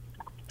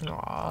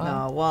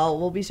 No, well,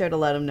 we'll be sure to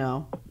let him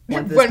know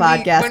once this when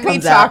podcast when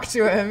comes we out. talk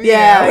to him. We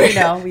got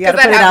to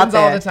put it out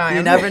there. All the time.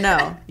 You never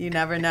know. You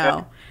never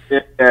know.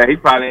 Yeah, he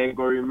probably ain't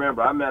gonna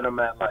remember. I met him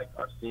at like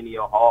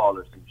Arsenio Hall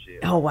or some shit.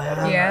 Oh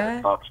wow.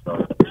 Yeah.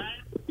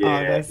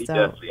 Yeah, that's he dope.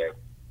 definitely ain't.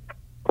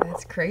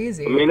 That's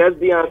crazy. I mean, that's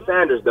Deion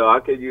Sanders though.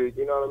 You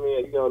know what I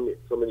mean? You know,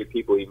 so many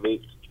people he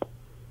meets.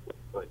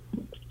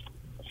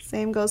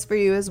 Same goes for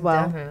you as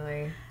well.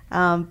 Definitely.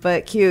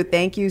 But Q,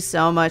 thank you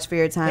so much for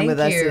your time Thank with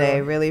us you.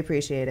 today. Really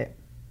appreciate it.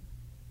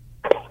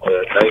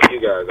 Yeah, thank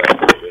you guys. I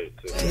appreciate it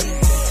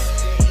too.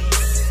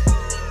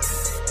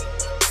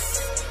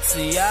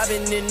 See, I've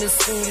been in the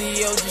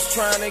studio just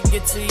trying to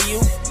get to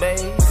you,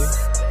 baby.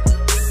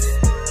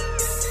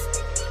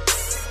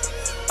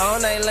 All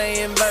night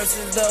laying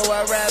verses, though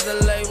I'd rather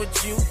lay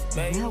with you,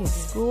 baby. That was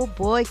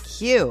Schoolboy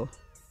Q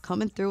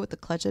coming through with the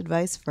clutch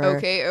advice for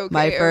Okay,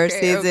 my first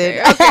season.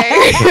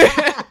 Okay.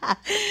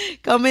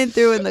 Coming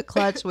through in the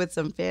clutch with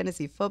some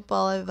fantasy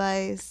football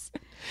advice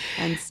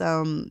and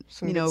some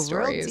good real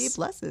stories. deep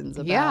lessons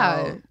about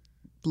Yeah.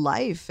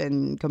 life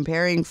and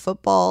comparing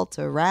football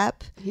to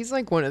rap. He's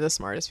like one of the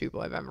smartest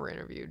people I've ever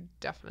interviewed.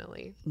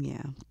 Definitely.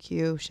 Yeah.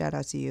 Q, shout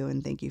out to you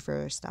and thank you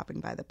for stopping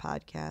by the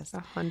podcast.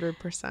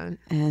 100%.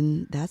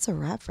 And that's a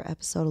wrap for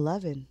episode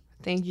 11.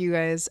 Thank you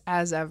guys,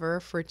 as ever,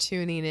 for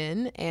tuning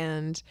in.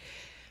 And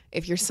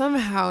if you're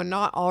somehow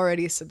not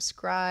already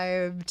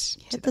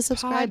subscribed to the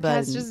subscribe podcast,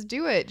 button. Just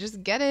do it.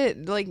 Just get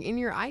it like in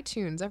your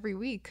iTunes every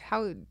week.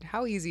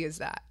 How easy is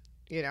that?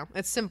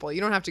 It's simple. You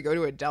don't have to go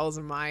to Adele's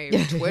and my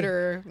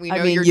Twitter. We know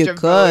I mean, you're you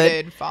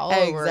devoted could.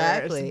 followers.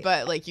 Exactly.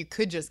 But like you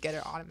could just get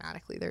it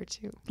automatically there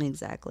too.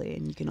 Exactly.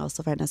 And you can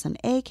also find us on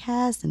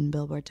Acast and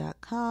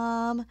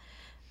Billboard.com.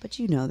 But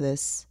you know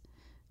this.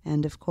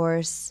 And of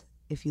course,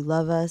 if you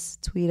love us,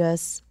 tweet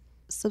us,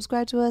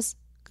 subscribe to us,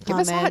 Give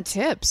us hot comment.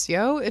 tips,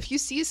 yo. If you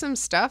see some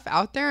stuff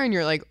out there and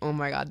you're like, oh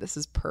my God, this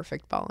is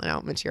perfect balling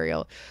out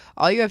material,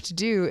 all you have to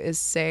do is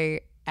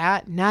say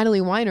at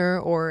Natalie Weiner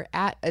or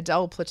at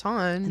Adele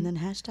Platon. And then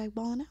hashtag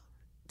balling out.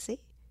 See?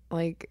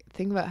 Like,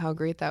 think about how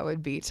great that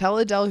would be. Tell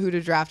Adele who to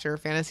draft her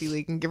fantasy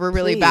league and give her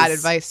really Please. bad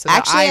advice. So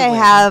Actually,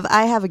 that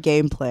I have a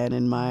game plan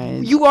in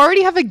mind. You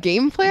already have a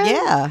game plan?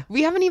 Yeah.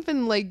 We haven't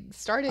even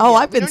started. Oh,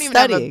 yet. I've We been don't even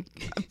have studying.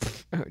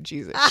 Oh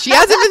Jesus! She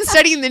hasn't been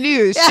studying the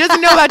news. She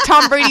doesn't know about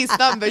Tom Brady's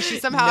thumb, but she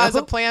somehow has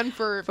a plan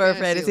for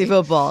fantasy league.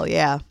 football.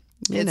 Yeah,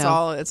 It's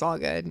all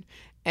good.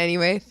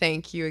 Anyway,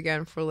 thank you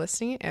again for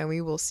listening, and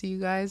we will see you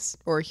guys,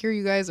 or hear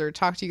you guys, or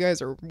talk to you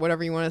guys, or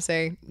whatever you want to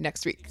say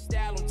next week.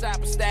 Style on top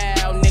of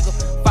style,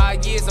 nigga.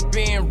 5 years of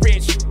being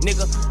rich,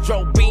 nigga.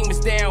 Drove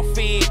Beamers down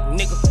Fig,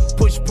 nigga.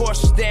 Push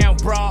Porsches down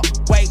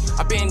Broadway.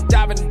 I been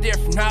diving in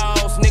different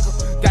holes,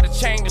 nigga. Got a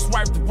chain that's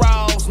worth the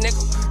rolls,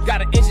 nigga.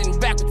 Got an engine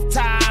back with the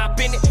top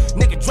in it,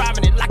 nigga.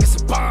 Driving it like it's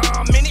a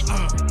bomb in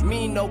it.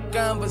 Me no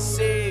converse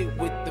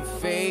with the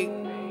fake,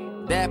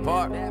 that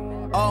part.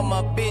 All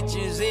my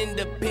bitches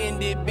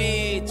independent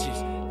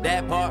bitches,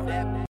 that part.